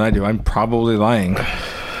way more than I do. I'm probably lying.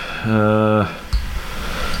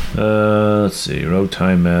 Let's see. Road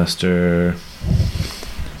Time Master.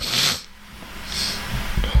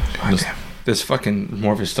 God damn. This fucking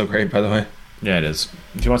morph is still great, by the way. Yeah, it is.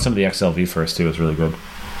 If you want some of the XLV first too, it's really good.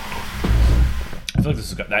 I feel like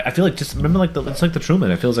this is. I feel like just remember like it's like the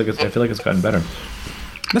Truman. I feel like it's gotten better.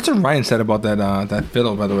 That's what Ryan said about that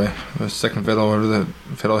fiddle, by the way. The second fiddle, or the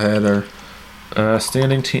fiddlehead, or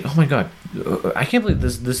standing team. Oh my god, I can't believe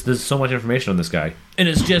this. There's so much information on this guy, and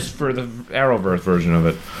it's just for the Arrowverse version of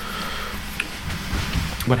it.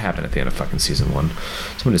 What happened at the end of fucking season 1?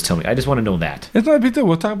 Someone just tell me. I just want to know that. It's not a big deal.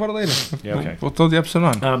 We'll talk about it later. Yeah, okay. We'll throw the episode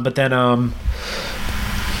on. But then,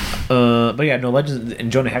 but yeah, no, Legends and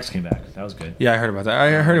Jonah Hex came back. That was good. Yeah, I heard about that.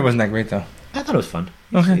 I heard it wasn't that great though. I thought it was fun.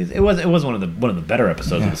 Okay. It was one of the better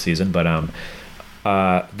episodes of the season. But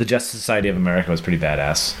the Justice Society of America was pretty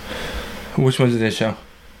badass. Which ones did they show?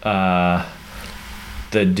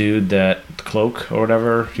 The dude that Cloak or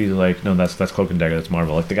whatever, he's like, no, that's Cloak and Dagger. That's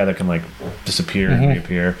Marvel. Like the guy that can like disappear and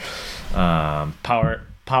reappear. Power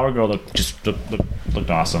Girl looked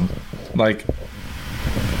awesome. Like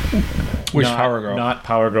which Power Girl? Not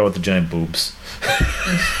Power Girl with the giant boobs.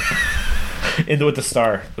 With the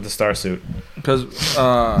star suit. Because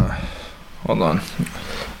hold on.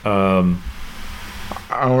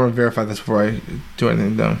 I want to verify this before I do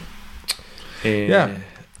anything dumb. Yeah.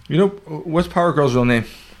 You know, what's Power Girl's real name?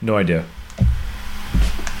 No idea.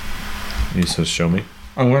 You supposed to show me?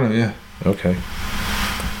 I'm gonna, yeah. Okay.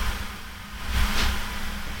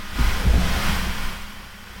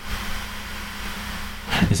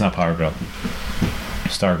 It's not Power Girl.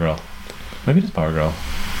 Star Girl. Maybe it is Power Girl.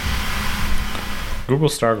 Google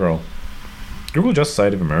Star Girl. Google Justice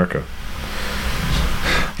Society of America.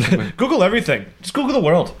 Google everything. Just Google the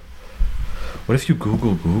world. What if you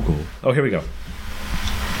Google? Oh, here we go.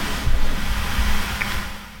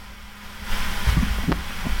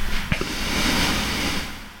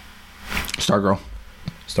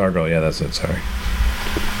 Stargirl, yeah, that's it. Sorry.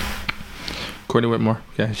 Courtney Whitmore.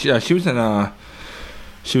 Yeah, she was in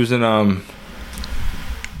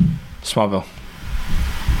Smallville.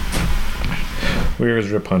 Where is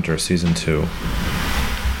Rip Hunter season 2?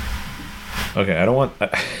 Okay, I don't want. I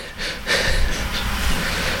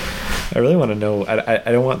really want to know.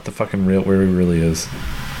 I don't want the fucking real where he really is.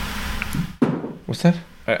 What's that?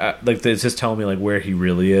 Like it's just telling me like where he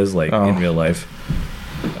really is, like in real life.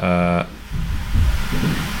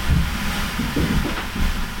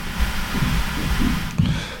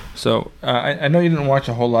 So I know you didn't watch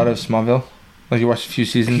a whole lot of Smallville. Like you watched a few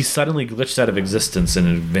seasons. He suddenly glitched out of existence and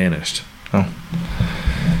it vanished. Oh.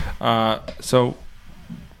 So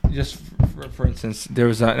just for instance, there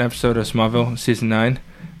was an episode of Smallville, season 9,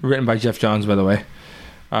 written by Jeff Johns, by the way.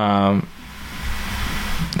 It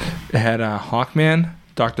had Hawkman,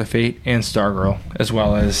 Dr. Fate, and Stargirl, as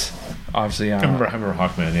well as obviously. I remember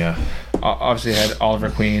Hawkman. Yeah. Obviously, it had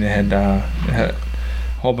Oliver Queen. It had a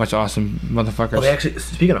whole bunch of awesome motherfuckers. Well, they actually,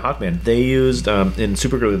 speaking of Hawkman, they used in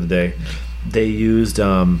Supergirl of the day, they used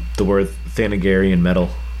the word Thanagarian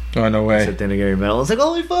metal. Oh, no way. They said Thanagarian metal. It's like,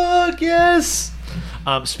 holy fuck, yes!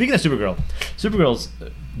 Speaking of Supergirl's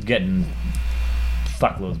getting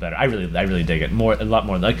fuckloads better. I really dig it. A lot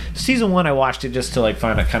more. Like season 1, I watched it just to like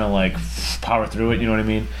find out, kind of like power through it. You know what I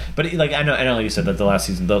mean? But like I know, like you said that the last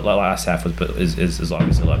half is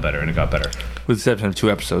obviously a lot better, and it got better. With the exception of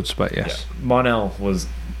 2 episodes, but yes. Yeah.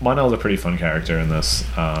 Mon-El's a pretty fun character in this.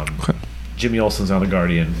 Okay. Jimmy Olsen's on the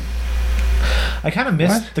Guardian. I kind of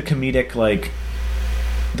missed the comedic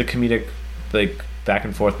back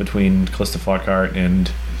and forth between Calista Flockhart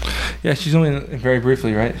and. Yeah, she's only very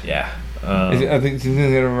briefly, right? Yeah. I think they're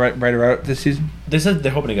going to write her out this season. They said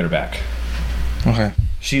they're hoping to get her back. Okay.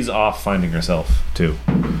 She's off finding herself too.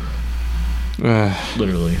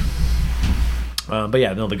 Literally. But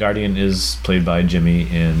yeah, no, the Guardian is played by Jimmy,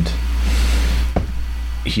 and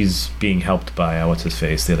he's being helped by what's his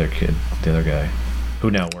face, the other guy,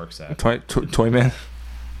 who now works at Toyman.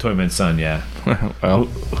 Toyman's son, yeah. Well,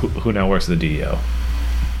 who now works at the DEO.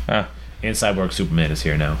 And Cyborg Superman is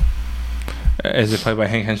here now. Is it played by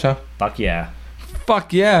Hank Henshaw? Fuck yeah.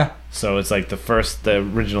 Fuck yeah. So it's like the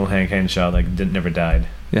original Hank Henshaw never died.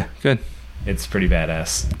 Yeah, good. It's pretty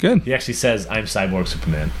badass. Good. He actually says, "I'm Cyborg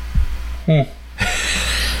Superman."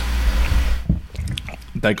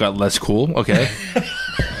 That got less cool. Okay.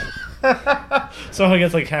 So he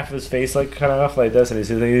gets like half of his face like cut off like this, and he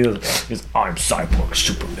says, "I'm Cyborg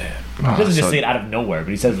Superman." He doesn't just say it out of nowhere,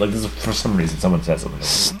 but he says like this is, for some reason someone says something.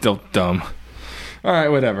 Still dumb. All right,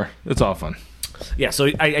 whatever. It's all fun. Yeah. So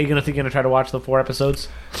are you gonna try to watch the 4 episodes?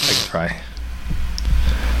 I can try.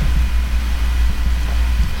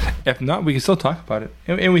 If not, we can still talk about it,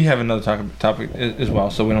 and we have another topic as well,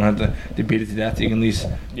 so we don't have to debate it to death. You can at least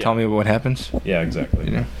tell me what happens. Yeah, exactly.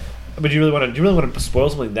 You know? But do you really want to spoil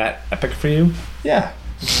something that epic for you? Yeah,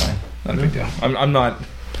 it's fine. Not a big deal. I'm not.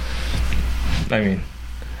 I mean,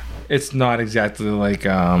 it's not exactly like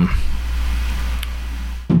I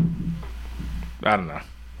don't know.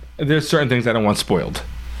 There's certain things I don't want spoiled.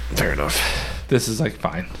 Fair enough. This is like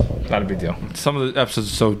fine. Not a big deal. Some of the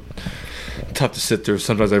episodes are so tough to sit through.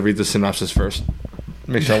 Sometimes I read the synopsis first.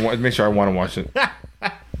 Make sure I want to watch it.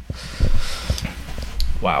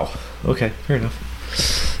 Wow. Okay. Fair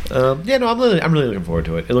enough. Yeah, no, I'm really looking forward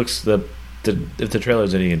to it. It looks if the trailer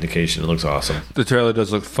is any indication, it looks awesome. The trailer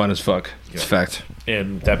does look fun as fuck. It's a fact.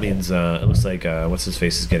 And that means it looks like what's his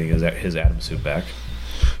face is getting his Atom suit back.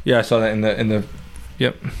 Yeah, I saw that in the.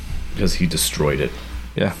 Yep. Because he destroyed it.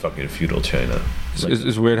 Yeah. Fucking feudal China.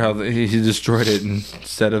 It's weird how he destroyed it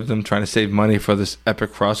instead of them trying to save money for this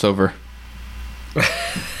epic crossover.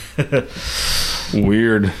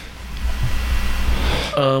 Weird.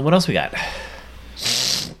 What else we got?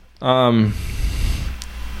 Well,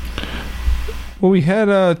 we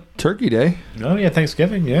had Turkey Day. Oh yeah,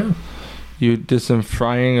 Thanksgiving. Yeah. You did some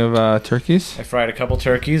frying of turkeys. I fried a couple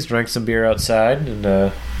turkeys, drank some beer outside, and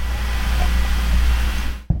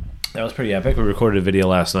that was pretty epic. We recorded a video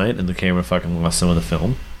last night, and the camera fucking lost some of the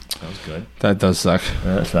film. That was good. That does suck.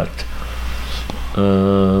 That sucked.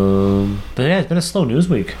 But yeah, it's been a slow news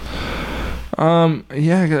week. Yeah,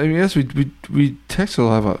 I guess we texted a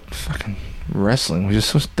lot about fucking wrestling, which is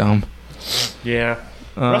so dumb. Yeah.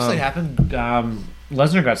 Wrestling happened.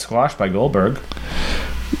 Lesnar got squashed by Goldberg.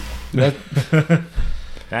 That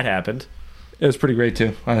That happened. It was pretty great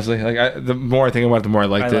too, honestly. Like the more I think about it, the more I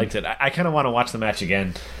liked it. I kind of want to watch the match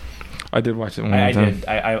again. I did watch it one I time. did.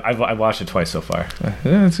 I watched it twice so far. Yeah,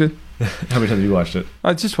 that's good. How many times have you watched it?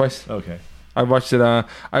 Just twice. Okay. I watched it.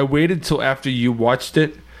 I waited till after you watched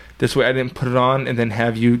it. This way, I didn't put it on and then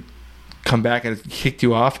have you come back and it kicked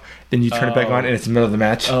you off. Then you turn it back on and it's the middle of the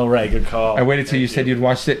match. Oh right, good call. I waited till you said you'd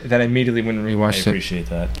watched it, then I immediately went and rewatched it. I appreciate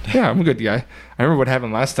that. Yeah, I'm a good guy. I remember what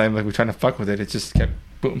happened last time. Like we were trying to fuck with it. It just kept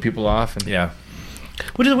booting people off. And yeah.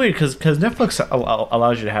 Which is weird because Netflix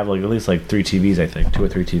allows you to have like at least like 3 TVs. I think 2 or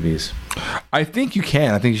 3 TVs. I think you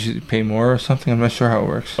can. I think you should pay more or something. I'm not sure how it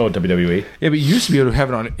works. Oh, WWE. Yeah, but you used to be able to have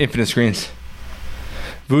it on infinite screens.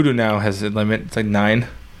 Vudu now has a limit. It's like 9.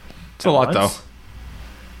 It's a lot though.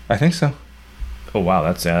 I think so. Oh wow,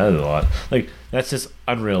 that is a lot. Like that's just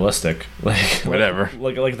unrealistic. Like whatever.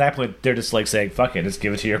 Like at that point, they're just like saying, "Fuck it, just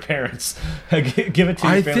give it to your parents. Give it to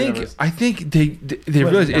your family members." I think they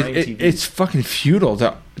realize it's fucking futile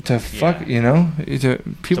to fuck. You know,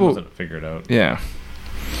 people Someone's figure it out. Yeah.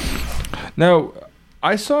 Now,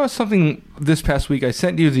 I saw something this past week. I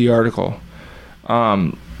sent you the article.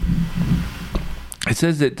 It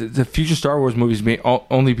says that the future Star Wars movies may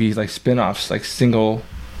only be like spin-offs, like single.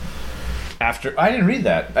 After I didn't read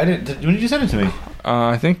that. When did you send it to me?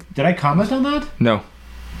 I think. Did I comment on that? No.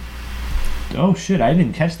 Oh shit! I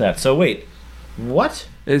didn't catch that. So wait, what?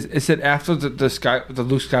 It said after the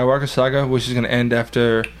Luke Skywalker saga, which is going to end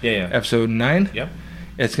after Episode 9. Yep.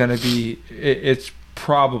 It's going to be. It's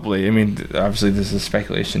probably. I mean, obviously this is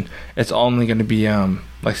speculation. It's only going to be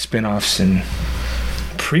like spin-offs and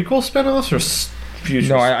prequel spin-offs or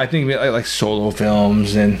future. No, I think like solo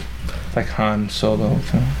films and like Han Solo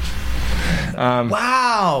films.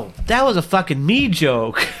 Wow, that was a fucking me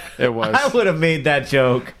joke. It was. I would have made that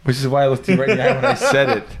joke. Which is why I looked you right in the eye when I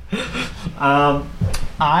said it.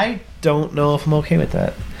 I don't know if I'm okay with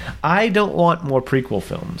that. I don't want more prequel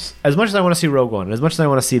films. As much as I want to see Rogue One, as much as I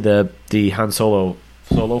want to see the Han Solo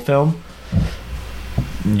film,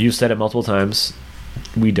 you said it multiple times.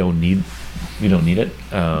 We don't need it.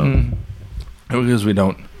 Because we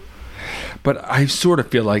don't. But I sort of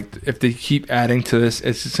feel like if they keep adding to this,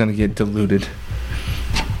 it's just going to get diluted.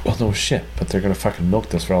 Well, no shit. But they're going to fucking milk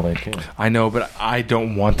this for all they can. I know, but I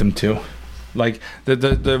don't want them to. Like,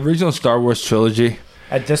 the original Star Wars trilogy...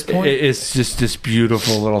 At this point? It's just this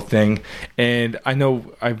beautiful little thing. And I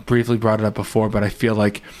know I briefly brought it up before, but I feel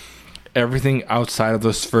like everything outside of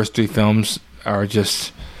those first 3 films are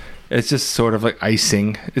just... It's just sort of like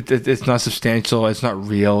icing. It's not substantial. It's not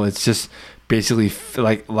real. It's just... basically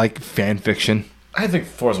like fan fiction. I think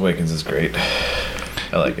Force Awakens is great.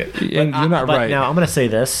 I like it. And you're not right. Now I'm going to say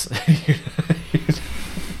this.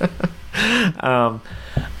 I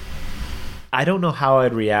don't know how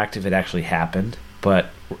I'd react if it actually happened, but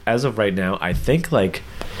as of right now, I think like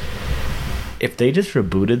if they just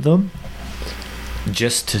rebooted them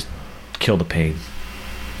just to kill the pain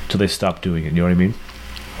till they stop doing it, you know what I mean?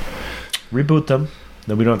 Reboot them,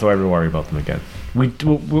 then we don't have to ever worry about them again.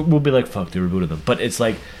 We'll be like, fuck, they rebooted them. But it's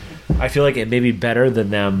like, I feel like it may be better than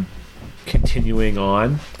them continuing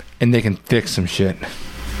on. And they can fix some shit.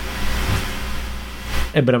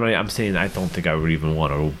 But I'm saying I don't think I would even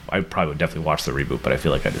want to. I probably would definitely watch the reboot, but I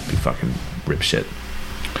feel like I'd just be fucking rip shit.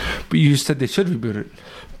 But you said they should reboot it.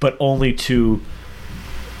 But only to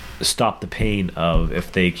stop the pain of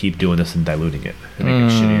if they keep doing this and diluting it. And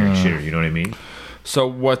make it shittier and shittier, you know what I mean? So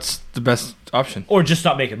what's the best option? Or just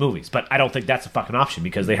stop making movies. But I don't think that's a fucking option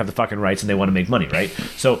because they have the fucking rights and they want to make money, right?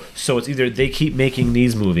 So it's either they keep making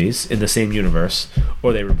these movies in the same universe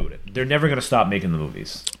or they reboot it. They're never going to stop making the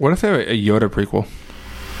movies. What if they were a Yoda prequel?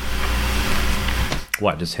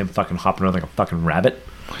 What? Just him fucking hopping around like a fucking rabbit?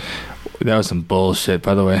 That was some bullshit,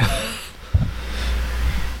 by the way.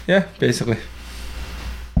 Yeah, basically.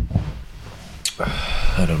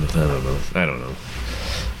 I don't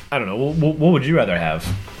know. What would you rather have?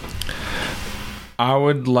 I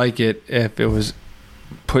would like it if it was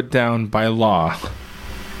put down by law.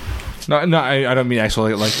 No, I don't mean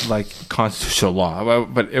actually like constitutional law,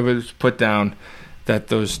 but it was put down that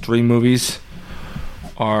those 3 movies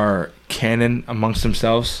are canon amongst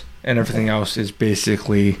themselves, and everything else is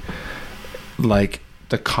basically like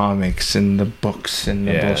the comics and the books and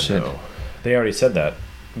the bullshit. No. They already said that.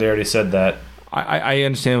 I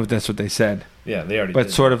understand that's what they said. Yeah, they already. But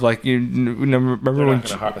did. Sort of like you remember They're when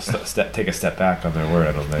not going to take a step back on their word.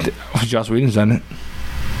 I don't think. Joss Whedon's done it.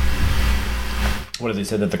 What, has he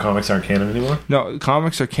said that the comics aren't canon anymore? No,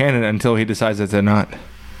 comics are canon until he decides that they're not.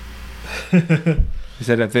 He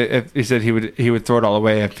said if he said he would throw it all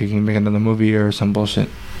away if he can make another movie or some bullshit.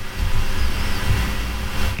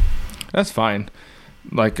 That's fine.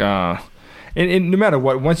 Like and no matter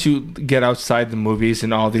what, once you get outside the movies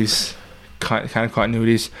and all these kind of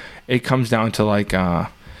continuities, it comes down to like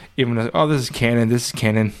even this is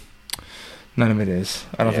canon. None of it is.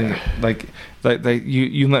 I don't think like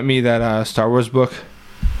you lent me that Star Wars book,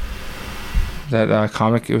 that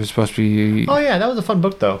comic. It was supposed to be. Oh yeah, that was a fun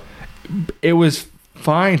book though. It was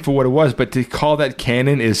fine for what it was, but to call that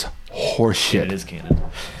canon is horseshit. Yeah, it is canon.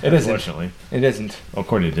 It isn't. Unfortunately, it isn't. Well,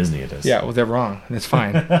 according to Disney, it is. Yeah, well, they're wrong. It's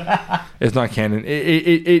fine. It's not canon.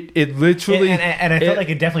 It literally. And I felt like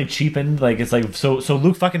it definitely cheapened. Like it's like so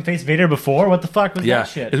Luke fucking faced Vader before. What the fuck was that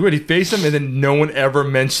shit? It's weird. He faced him, and then no one ever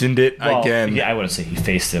mentioned it again. Yeah, I wouldn't say he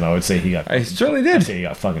faced him. I would say he got. I certainly did. I'd say he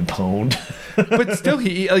got fucking pwned. But still,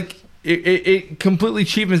 he like it completely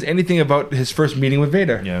cheapens anything about his first meeting with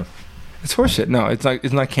Vader. Yeah, it's horseshit. No,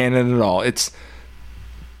 it's not canon at all. It's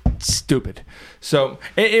stupid. So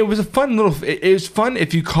it was a fun little. It was fun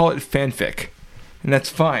if you call it fanfic, and that's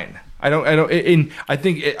fine. I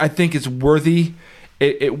think it's worthy.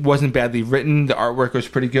 It wasn't badly written. The artwork was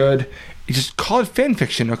pretty good. You just call it fan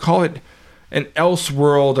fiction, or call it an else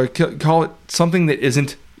world, or call it something that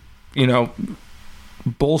isn't,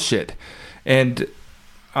 bullshit. And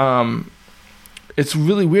it's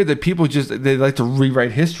really weird that people they like to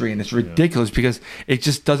rewrite history, and it's ridiculous because it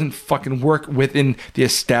just doesn't fucking work within the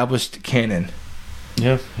established canon.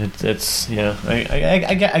 Yeah, it's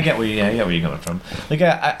I get where you're coming from. Like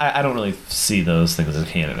I don't really see those things as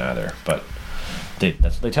canon either, but that's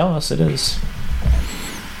what they tell us it is.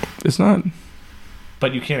 It's not.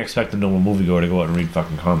 But you can't expect the normal moviegoer to go out and read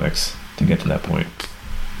fucking comics to get to that point.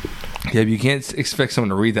 Yeah, but you can't expect someone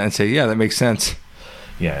to read that and say, yeah, that makes sense.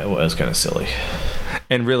 Yeah, it was kind of silly.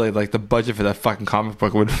 And really, like, the budget for that fucking comic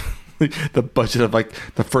book would... the budget of, like,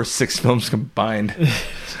 the first 6 films combined.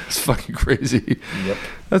 It's fucking crazy. Yep.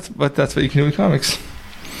 That's what you can do with comics.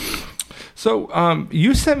 So,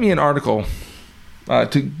 you sent me an article,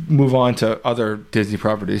 to move on to other Disney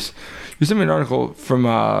properties. You sent me an article from,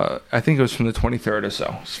 I think it was from the 23rd or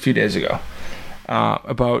so, a few days ago,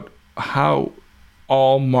 about how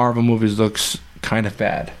all Marvel movies looks kind of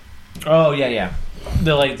bad. Oh, yeah.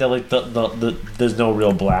 They're like the there's no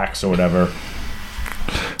real blacks or whatever.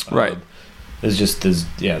 Right.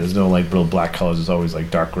 There's no like real black colors. It's always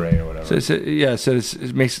like dark gray or whatever. So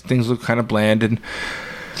it makes things look kind of bland. And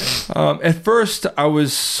at first I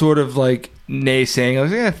was sort of like naysaying. I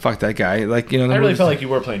was like, fuck that guy. Like, I really felt like you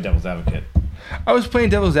were playing devil's advocate. I was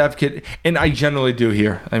playing devil's advocate, and I generally do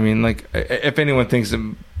here. I mean, like, if anyone thinks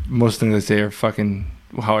that most things I say are fucking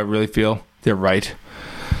how I really feel, they're right.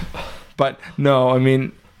 But no, I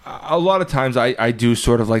mean, a lot of times I do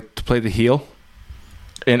sort of like to play the heel.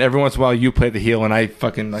 And every once in a while you play the heel and I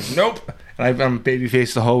fucking like, nope. And I'm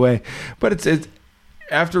babyface the whole way. But it's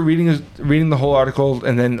after reading the whole article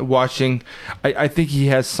and then watching, I think he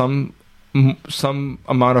has some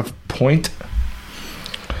amount of point.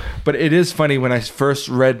 But it is funny when I first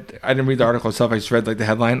read, I didn't read the article itself, I just read like the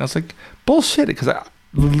headline. I was like, bullshit. Because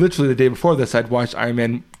literally the day before this, I'd watched Iron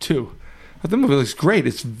Man 2. But the movie looks great.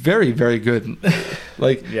 It's very, very good.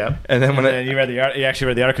 Like, yeah. And then you actually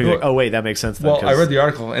read the article. You're like, oh wait, that makes sense. Then, well, I read the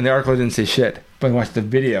article, and the article didn't say shit. But I watched the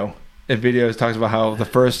video. The video talks about how the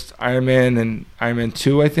first Iron Man and Iron Man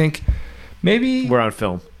 2, I think, maybe we're on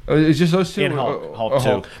film. It's just those two. And Hulk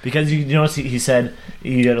 2. Because you notice he said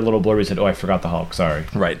he did a little blurb. He said, "Oh, I forgot the Hulk. Sorry."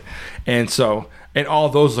 Right. And all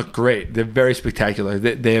those look great. They're very spectacular.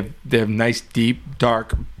 They have nice, deep,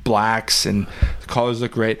 dark blacks, and the colors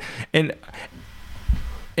look great. And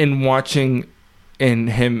in watching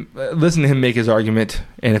listen to him make his argument,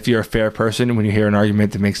 and if you're a fair person, when you hear an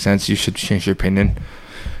argument that makes sense, you should change your opinion.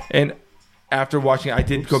 And after watching, I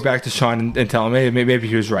did go back to Sean and tell him, hey, maybe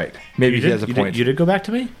he was right. Maybe he has a point. You did go back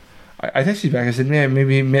to me? I texted you back. I said, man,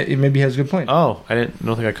 maybe he has a good point. Oh, don't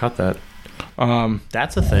think I caught that.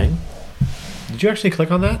 That's a thing. Did you actually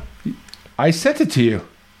click on that? I sent it to you.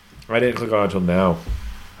 I didn't click on it until now.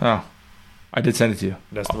 Oh, I did send it to you.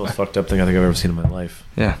 That's the most fucked up thing I think I've ever seen in my life.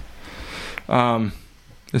 Yeah.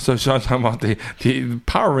 So Sean's talking about the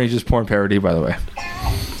Power Rangers porn parody, by the way.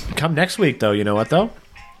 Come next week, though. You know what, though?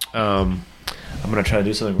 I'm going to try to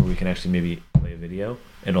do something where we can actually maybe play a video.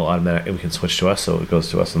 And it'll automatically, we can switch to us, so it goes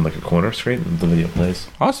to us on like a corner screen and the video plays.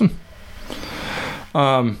 Awesome.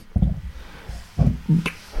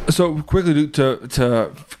 So quickly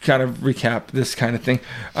to kind of recap this kind of thing,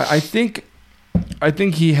 I think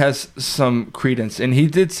he has some credence, and he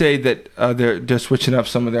did say that they're switching up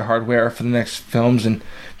some of their hardware for the next films, and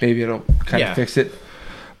maybe it'll kind of fix it.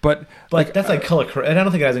 But like, that's like color, and I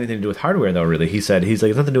don't think it has anything to do with hardware, though. Really, he's like it's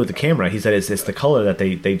nothing to do with the camera. He said it's the color that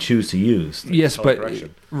they choose to use. Yes, but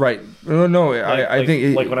right, no, I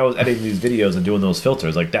think like when I was editing these videos and doing those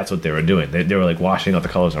filters, like that's what they were doing. They were like washing out the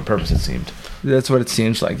colors on purpose. It seemed. That's what it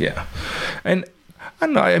seems like, yeah. And I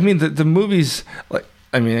don't know. I mean, the movies, like,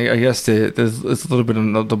 I mean, I guess it's a little bit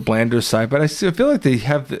on the blander side, but I feel like they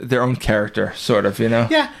have their own character, sort of, you know?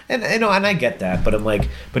 Yeah, and I get that, but I'm like,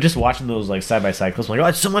 just watching those like side by side clips, I'm like, oh,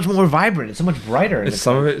 it's so much more vibrant, it's so much brighter.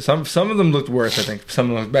 Some of them looked worse, I think. Some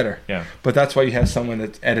of them looked better. Yeah, but that's why you have someone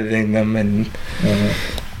that's editing them, and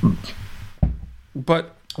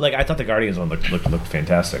but like I thought the Guardians one looked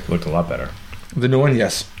fantastic, looked a lot better. The new one,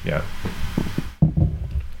 yes, yeah,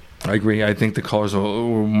 I agree. I think the colors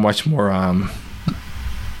were much more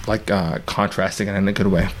contrasting and in a good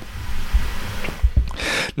way.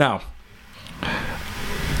 Now,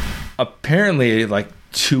 apparently, like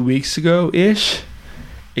 2 weeks ago ish,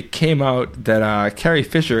 it came out that Carrie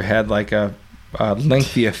Fisher had like a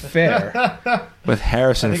lengthy affair with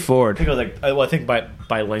Harrison Ford. I think it was like, I think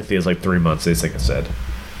by lengthy is like 3 months. They think it said.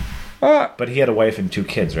 But he had a wife and 2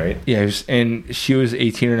 kids, right? Yeah, and she was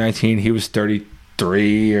 18 or 19. He was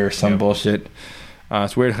 33 or some bullshit.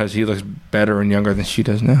 It's weird because he looks better and younger than she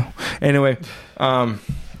does now. Anyway, and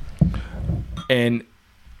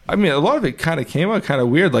I mean, a lot of it kind of came out kind of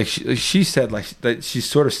weird. Like she said, like that she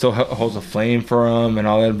sort of still holds a flame for him and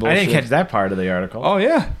all that bullshit. I didn't catch that part of the article. Oh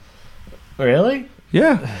yeah, really?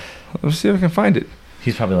 Yeah. Let's see if I can find it.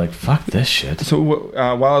 He's probably like, fuck this shit. So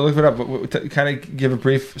while I look it up, kind of give a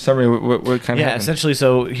brief summary. What kind of happened? Essentially,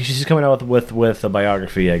 so she's coming out with a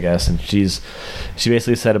biography, I guess, and she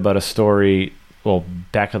basically said about a story. Well,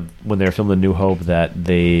 back when they were filming New Hope, that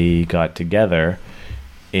they got together,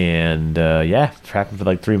 and it happened for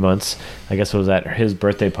like 3 months. I guess it was at his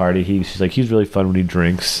birthday party. She's like, he's really fun when he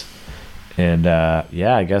drinks, and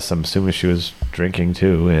I guess I'm assuming she was drinking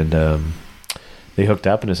too, and they hooked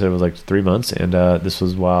up, and it said it was like 3 months, and this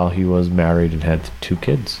was while he was married and had 2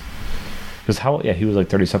 kids. Because he was like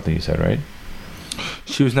 30 something. You said, right?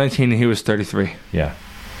 She was 19 and he was 33. Yeah.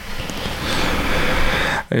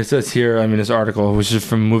 It says here, I mean, this article, which is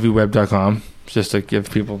from movieweb.com, just to give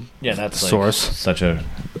people that's source. Like such a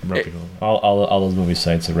reputable. All those movie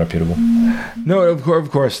sites are reputable. No, of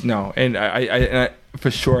course, no. And I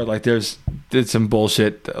for sure, like there's some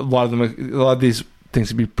bullshit. A lot of these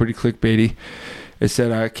things would be pretty clickbaity. It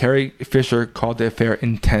said Carrie Fisher called the affair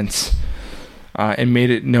intense, and made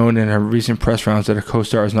it known in her recent press rounds that her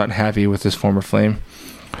co-star is not happy with his former flame.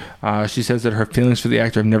 She says that her feelings for the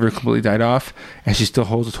actor have never completely died off, and she still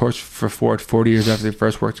holds a torch for Ford 40 years after they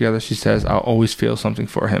first worked together. She says, I'll always feel something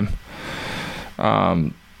for him.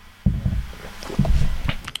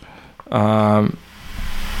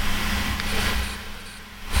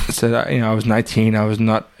 Said, I was 19. I was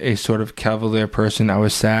not a sort of cavalier person. I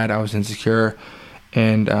was sad. I was insecure.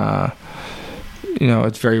 And,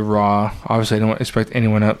 it's very raw. Obviously, I don't expect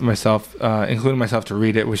anyone, including myself, to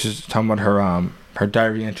read it, which is talking about her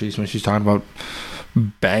diary entries when she's talking about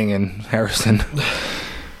banging Harrison.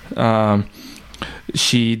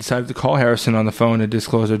 She decided to call Harrison on the phone to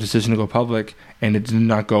disclose her decision to go public, and it did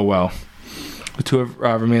not go well. The two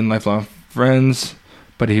have remained lifelong friends,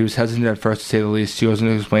 but he was hesitant at first, to say the least. She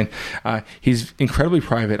wasn't to explain. He's incredibly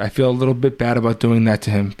private. I feel a little bit bad about doing that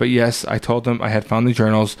to him. But yes, I told him I had found the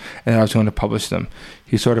journals and I was going to publish them.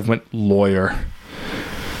 He sort of went lawyer.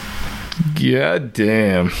 God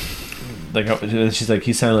damn. Like, she's like,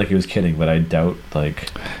 he sounded like he was kidding, but I doubt, like...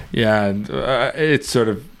 Yeah, it's sort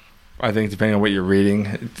of, I think, depending on what you're reading,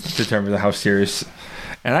 it determines how serious.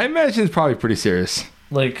 And I imagine it's probably pretty serious.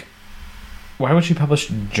 Like, why would she publish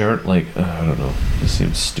I don't know. This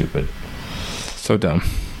seems stupid. So dumb.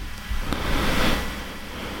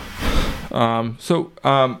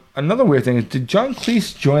 Another weird thing is, did John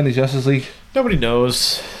Cleese join the Justice League? Nobody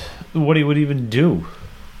knows what he would even do.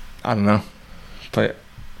 I don't know. But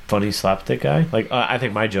Funny slapstick guy. Like I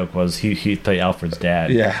think my joke was he played Alfred's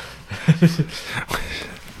dad. yeah.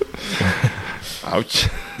 Ouch.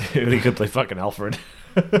 He could play fucking Alfred.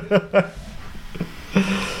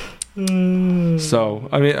 So,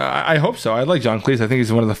 I mean, I hope so. I like John Cleese. I think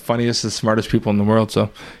he's one of the funniest and smartest people in the world. So,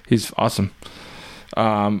 he's awesome.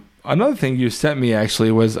 Another thing you sent me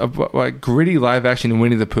actually was a gritty live action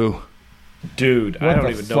Winnie the Pooh. Dude, I don't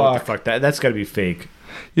even know what the fuck that's got to be fake.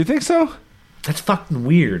 You think so? That's fucking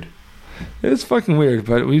weird. It is fucking weird,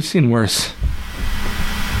 but we've seen worse.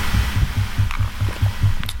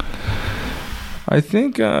 I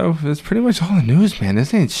think that's pretty much all the news, man.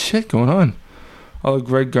 This ain't shit going on. Although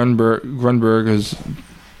Greg Grunberg is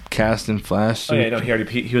cast in Flash. Oh yeah, no,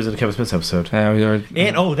 he was in the Kevin Smith episode. Yeah, we already,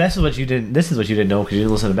 and this is what you didn't know because you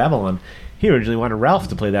didn't listen to Babylon. He originally wanted Ralph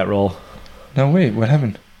to play that role. No, wait, what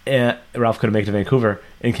happened? Ralph couldn't make it to Vancouver,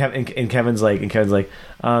 and Kevin's like,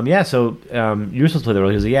 yeah, so you were supposed to play the role.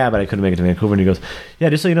 He goes, yeah, but I couldn't make it to Vancouver. And he goes, yeah,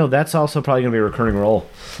 just so you know, that's also probably gonna be a recurring role.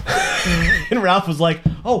 And Ralph was like,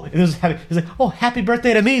 oh, and he's like, oh, happy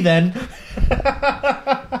birthday to me then.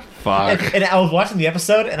 Fuck. And I was watching the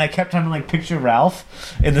episode, and I kept trying to like picture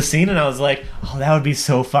Ralph in the scene, and I was like, oh, that would be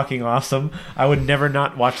so fucking awesome. I would never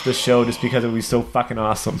not watch this show just because it would be so fucking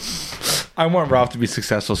awesome. I want Ralph to be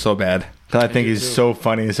successful so bad because I think he's so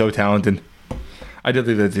funny and so talented. I did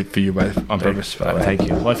leave that for you on purpose. Thank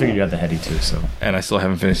you. Well, I figured you had the heady too, so. And I still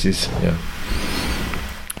haven't finished these. Yeah.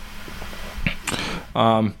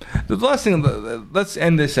 The last thing, let's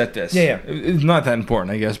end this at this. Yeah. It's not that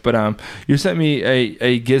important, I guess, but you sent me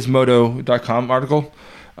a Gizmodo.com article.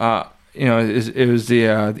 It was the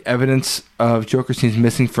evidence of Joker scenes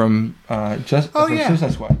missing from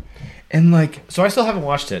Suicide Squad. And like, so I still haven't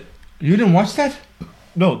watched it. You didn't watch that?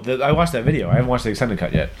 No, I watched that video. I haven't watched the extended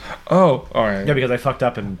cut yet. Oh, all right. Yeah, because I fucked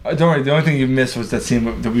up and. Don't worry. The only thing you missed was that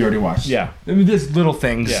scene that we already watched. Yeah. I mean, there's little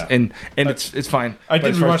things, yeah. and it's fine. I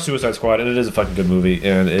did rewatch Suicide Squad, and it is a fucking good movie,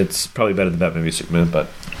 and it's probably better than Batman v Superman, but.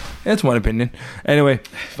 That's one opinion. Anyway.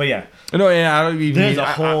 But yeah. No, yeah, I don't even. There's a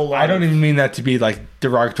whole lot. I don't even mean that to be like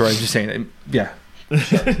derogatory. I'm just saying, yeah.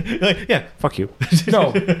 Like, yeah, fuck you.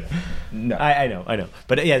 No. I know.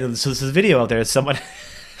 But yeah, so this is a video out there. Someone.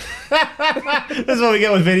 This is what we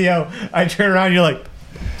get with video. I turn around, you're like,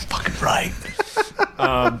 fucking right.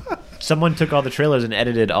 Someone took all the trailers and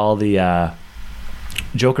edited all the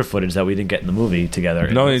Joker footage that we didn't get in the movie together.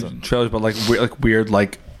 No trailers, but like weird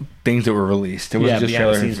things that were released. It was just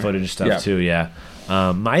behind the scenes footage stuff too. Yeah.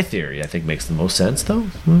 My theory, I think, makes the most sense though.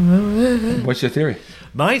 What's your theory?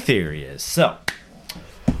 My theory is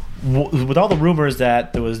with all the rumors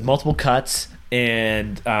that there was multiple cuts.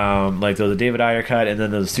 And like there was a David Ayer cut, and then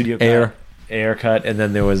there was a studio cut, Ayer cut, and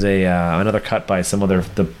then there was another cut by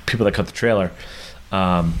the people that cut the trailer.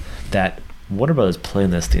 That Warner Brothers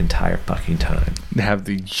planned this the entire fucking time. They have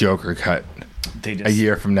the Joker cut a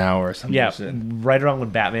year from now or something. Yeah, right around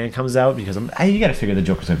when Batman comes out, because you got to figure the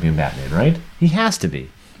Joker's going to be in Batman, right? He has to be.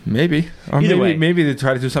 Maybe, or maybe they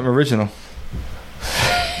try to do something original.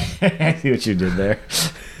 I see what you did there.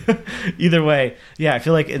 Either way, yeah, I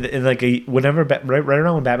feel like whenever right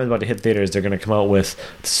around when Batman's about to hit theaters, they're going to come out with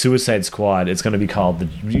Suicide Squad. It's going to be called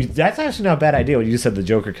that's actually not a bad idea when you just said the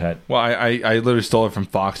Joker cut. Well, I literally stole it from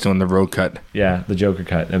Fox doing the Road cut. Yeah, the Joker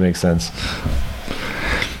cut. That makes sense.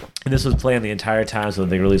 And this was planned the entire time, so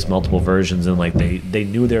they released multiple versions, and like they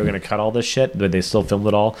knew they were going to cut all this shit, but they still filmed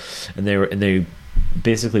it all, and they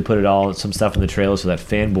basically put some stuff in the trailer so that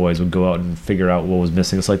fanboys would go out and figure out what was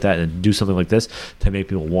missing, just like that, and do something like this to make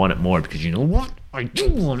people want it more, because you know what? I do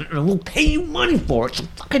want it, and I will pay you money for it, so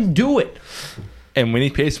fucking do it. And when he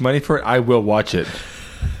pays money for it, I will watch it.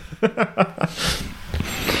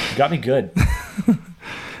 Got me good.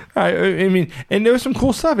 I mean, and there was some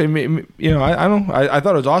cool stuff. I mean, I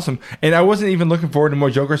thought it was awesome, and I wasn't even looking forward to more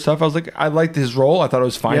Joker stuff. I was like, I liked his role. I thought it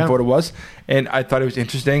was fine for what it was, and I thought it was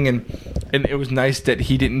interesting, and it was nice that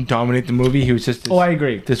he didn't dominate the movie. He was just I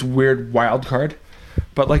agree, this weird wild card.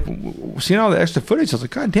 But like seeing all the extra footage, I was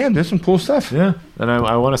like, God damn, there's some cool stuff. Yeah, and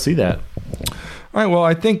I want to see that. All right, well,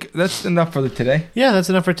 I think that's enough for today. Yeah, that's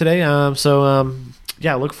enough for today.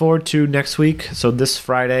 Yeah, look forward to next week. So this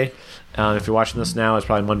Friday. If you're watching this now, it's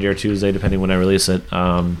probably Monday or Tuesday, depending when I release it.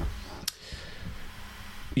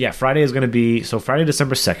 Friday is going to be... So Friday,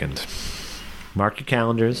 December 2nd. Mark your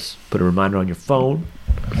calendars. Put a reminder on your phone.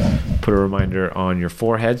 Put a reminder on your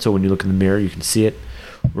forehead, so when you look in the mirror, you can see it.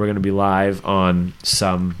 We're going to be live on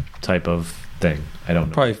some type of thing. I don't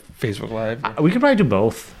know. Probably Facebook Live. We could probably do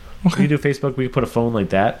both. Okay. We could do Facebook. We could put a phone like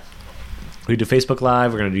that. We do Facebook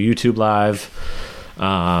Live. We're going to do YouTube Live.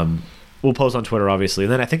 We'll post on Twitter, obviously.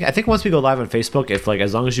 And then I think once we go live on Facebook, if like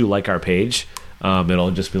as long as you like our page,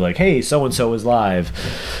 it'll just be like, hey, so and so is live,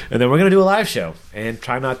 and then we're gonna do a live show and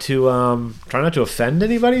try not to offend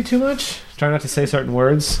anybody too much. Try not to say certain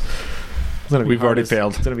words. We've already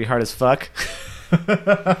failed. It's gonna be hard as fuck.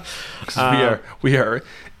 We are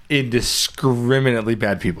indiscriminately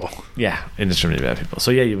bad people. Yeah, indiscriminately bad people.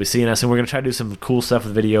 So yeah, you'll be seeing us, and we're gonna try to do some cool stuff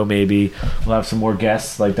with video. Maybe we'll have some more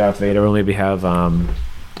guests like Darth Vader. We'll maybe have a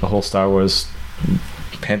whole Star Wars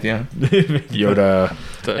pantheon. Yoda,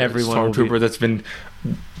 everyone stormtrooper that's been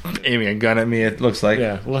aiming a gun at me. It looks like.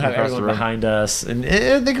 Yeah, we'll have everyone behind us, and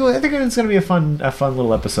I think it's gonna be a fun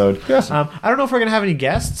little episode. Yes. I don't know if we're gonna have any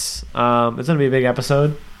guests. It's gonna be a big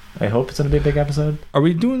episode. I hope it's gonna be a big episode. Are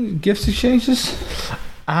we doing gifts exchanges?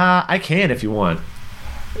 I can if you want.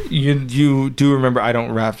 You do remember I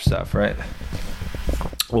don't wrap stuff, right?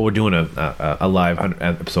 Well, we're doing a live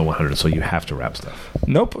episode 100, so you have to wrap stuff.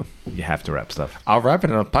 Nope. You have to wrap stuff. I'll wrap it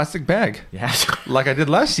in a plastic bag. You have to. Like I did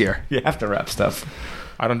last year. You have to wrap stuff.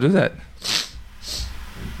 I don't do that.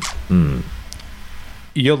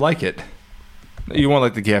 You'll like it. You won't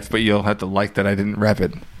like the gift, but you'll have to like that I didn't wrap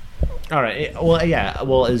it. All right. Well, yeah.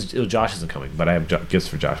 Well, Josh isn't coming, but I have gifts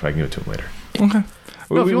for Josh. But I can give it to him later. Okay.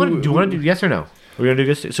 No, if you want, do you want to do yes or no? We're gonna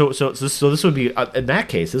do this. So this would be in that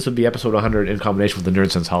case. This would be episode 100 in combination with the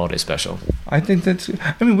Nerd Sense Holiday Special. I think that's.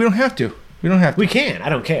 I mean, we don't have to. We don't have to. We can. I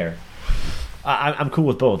don't care. I'm cool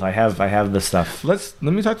with both. I have this stuff. Let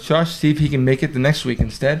me talk to Josh, see if he can make it the next week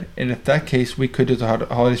instead. And if that case, we could do the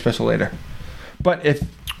holiday special later. But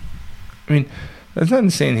that's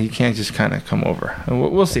not saying he can't just kind of come over. And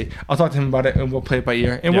we'll see. I'll talk to him about it, and we'll play it by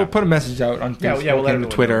ear, and we'll put a message out on Facebook we'll let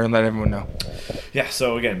and Twitter know. and let everyone know. Yeah.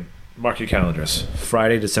 So again, mark your calendars.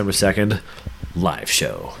 Friday, December 2nd, live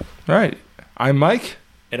show. All right. I'm Mike,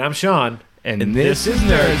 and I'm Sean, and this is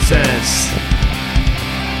Nerd Sense.